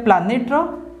गोटे planet रो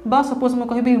बा suppose मैं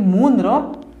कहबी moon रो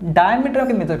diameter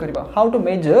के major करिबा। how to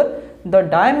measure the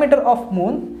diameter of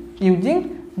moon using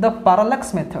the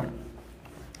parallax method.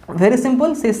 very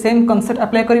simple, से same concept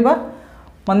apply करिबा।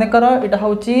 माने करो इटा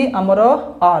होची हमरो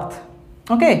अर्थ,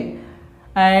 okay,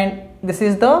 and this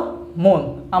is the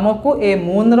moon. आमको ए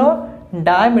मून रो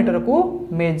डायमीटर को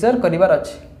मेजर करिवार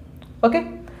अछि, okay,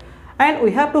 and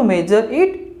we have to measure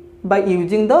it by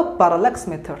using the parallax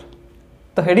method.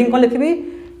 तो हेडिंग कोन लिखबी,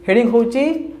 हेडिंग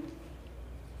होची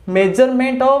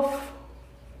measurement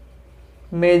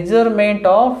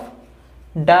of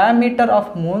diameter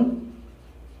of moon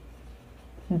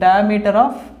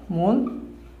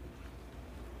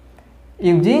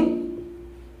using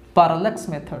parallax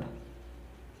method,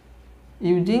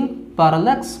 using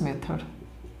parallax method.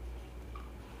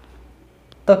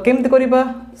 तो केमती करिबा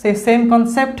से same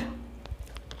concept.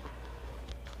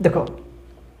 देखो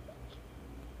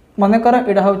मन कर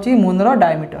एटा होची moon row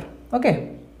diameter, okay,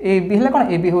 A B हला कोन,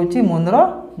 ए बी होची moon row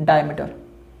diameter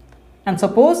and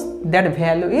suppose that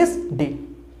value is D.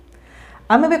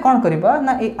 आमे बे कोन करिबा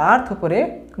ना ए अर्थ ऊपर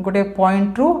गोटे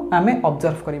पॉइंट रु आमे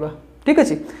ऑब्जर्व करिबा। ठीक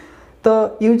अछि।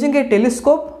 तो यूजिंग ए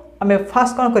टेलीस्कोप आमे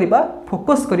फास्ट कौन करिबा,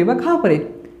 फोकस करिबा कहाँ पर,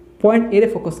 पॉइंट ए रे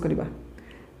फोकस करिबा।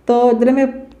 तो जरे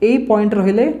में ए पॉइंट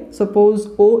रहिले suppose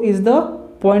O is the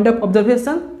point of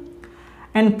observation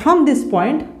and from this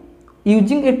point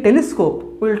using A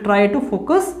telescope will try to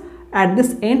focus at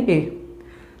this and ए।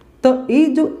 तो ये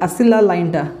जो आसिला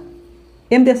लाइनटा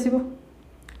एमती आसीबो।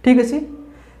 ठीक अछि।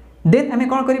 देन आमे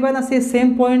कौन करिबा ना से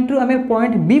सेम पॉइंट रु आमे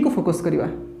पॉइंट बी को फोकस करिबा।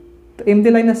 तो एमती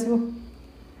line आसीबो।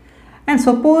 And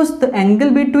suppose the angle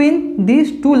between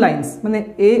these two lines माने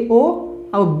ए ओ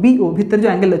और बी ओ भीतर जो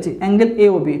एंगल अच्छी एंगल ए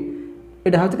ओ बी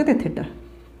एटा होचे केते थीटा,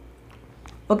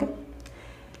 ओके।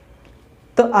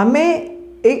 तो आमे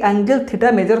ए एंगल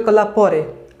थीटा मेजर कला परे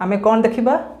आमे कौन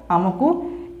देखिबा, हमकू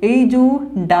ए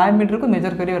जो डायमीटर को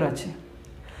मेजर करिवार अछि।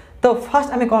 तो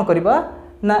फर्स्ट आमे कौन करिबा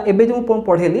ना एबे जो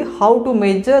पढ़ेली how to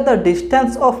measure the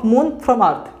distance of moon from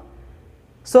अर्थ।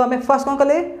 सो आमे फर्स्ट कौन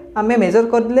कले, आमे मेजर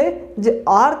कर दिले जे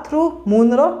अर्थ रु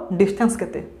मून रो डिस्टेंस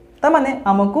केते। ता माने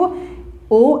हमको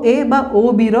ओ ए बा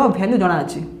ओ बी रो वैल्यू जाना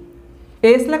अछि।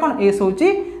 एस ला कोन, एस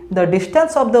होची the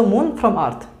distance of the moon from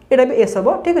अर्थ। एटा भी एस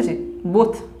हबो। ठीक अछि,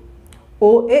 both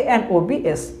O A and O B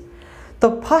S. तो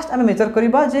फर्स्ट आमे मेजर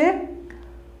करिबा जे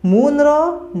मून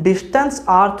रो डिस्टेंस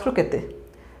अर्थ रु केते।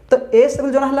 तो एस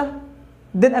लेवल जाना हला।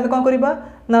 देन आमे कोन करिबा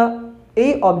ना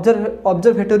ए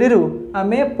ऑब्जर्वेटरी रु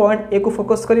आमे पॉइंट ए को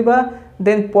फोकस करिबा,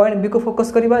 देन पॉइंट बी को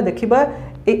फोकस करिबा, देखिबा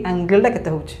ए एंगलटा केते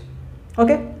होची,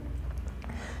 ओके।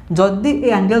 जदि ए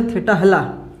एंगल थीटा हला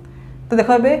तो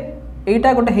देखो बे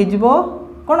एटा गोटे हे जिवो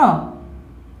कोन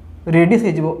रेडियस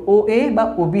हे जिवो, ओ ए बा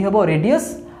ओ बी हबो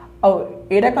रेडियस और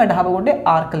एटा कोन हबो गोटे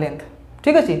आर्क लेंथ।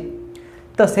 ठीक अच्छे।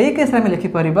 तो सही केस आम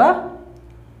लिखिपर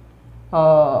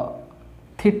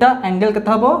थीटा एंगल के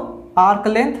हम आर्क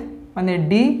लेंथ माने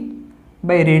डी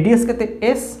बाय रेडियस के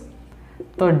एस,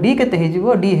 तो डी के डी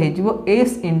हो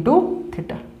एस इंटू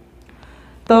थीटा।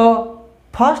 तो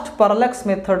फर्स्ट पैरालैक्स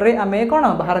मेथड रे आमे कौन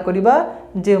बाहर करवा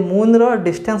जे मून रो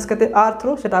डिस्टेंस के अर्थ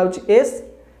रो सेटा होची एस,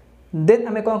 देन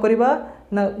आमे कौन करवा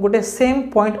ना गोटे सेम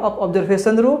पॉइंट ऑफ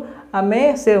ऑब्जर्वेशन रू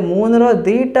आमे से मून रो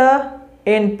दीटा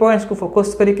एंड पॉइंट्स को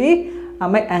फोकस करिकी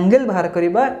आमे एंगल बाहर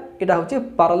करवा, एटा होची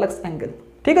पैरालैक्स एंगल।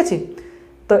 ठीक अच्छे।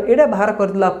 तो ये बाहर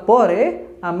करदेला परे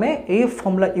आमे ए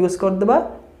फॉर्मूला यूज करदेबा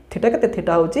थीटा के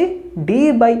थीटा होची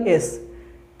डी बाय एस,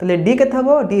 तले डी के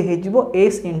थबो D हेजिबो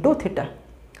S into theta,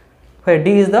 where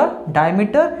d is the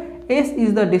diameter, s is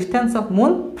the distance of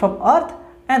moon from earth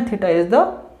and theta is the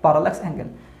parallax angle.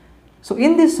 So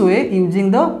in this way,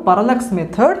 using the parallax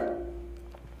method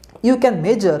you can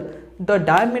measure the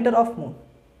diameter of moon.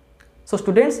 So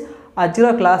students, आज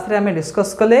class रे हमें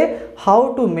discuss कले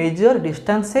how to major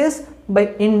distances bye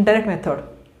indirect method.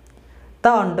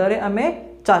 ता under आमे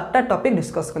चारटा topic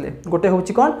discuss कले। गोटे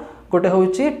होची कोन, गोटे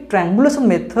होची triangulation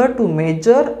method to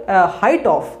major height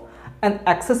of an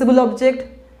accessible object.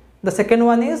 The second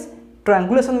one is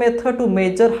triangulation method to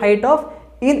measure height of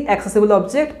inaccessible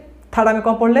object. Third आमे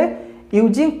कौन पढ़ले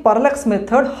using parallax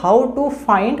method how to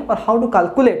find or how to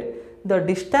calculate the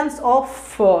distance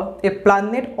of a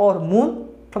planet or moon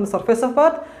from the surface of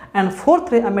earth. And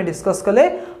fourth रे आमे discuss कले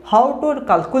how to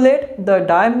calculate the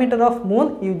diameter of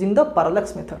moon using the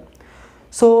parallax method.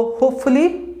 So hopefully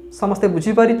समस्ते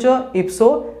बुझी पारिछ। If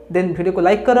so then video को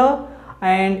like करो,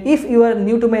 and if you are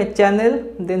new to my channel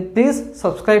then please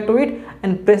subscribe to it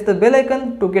and press the bell icon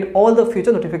to get all the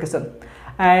future notification.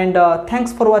 And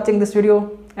thanks for watching this video,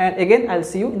 and again I'll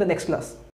see you in the next class.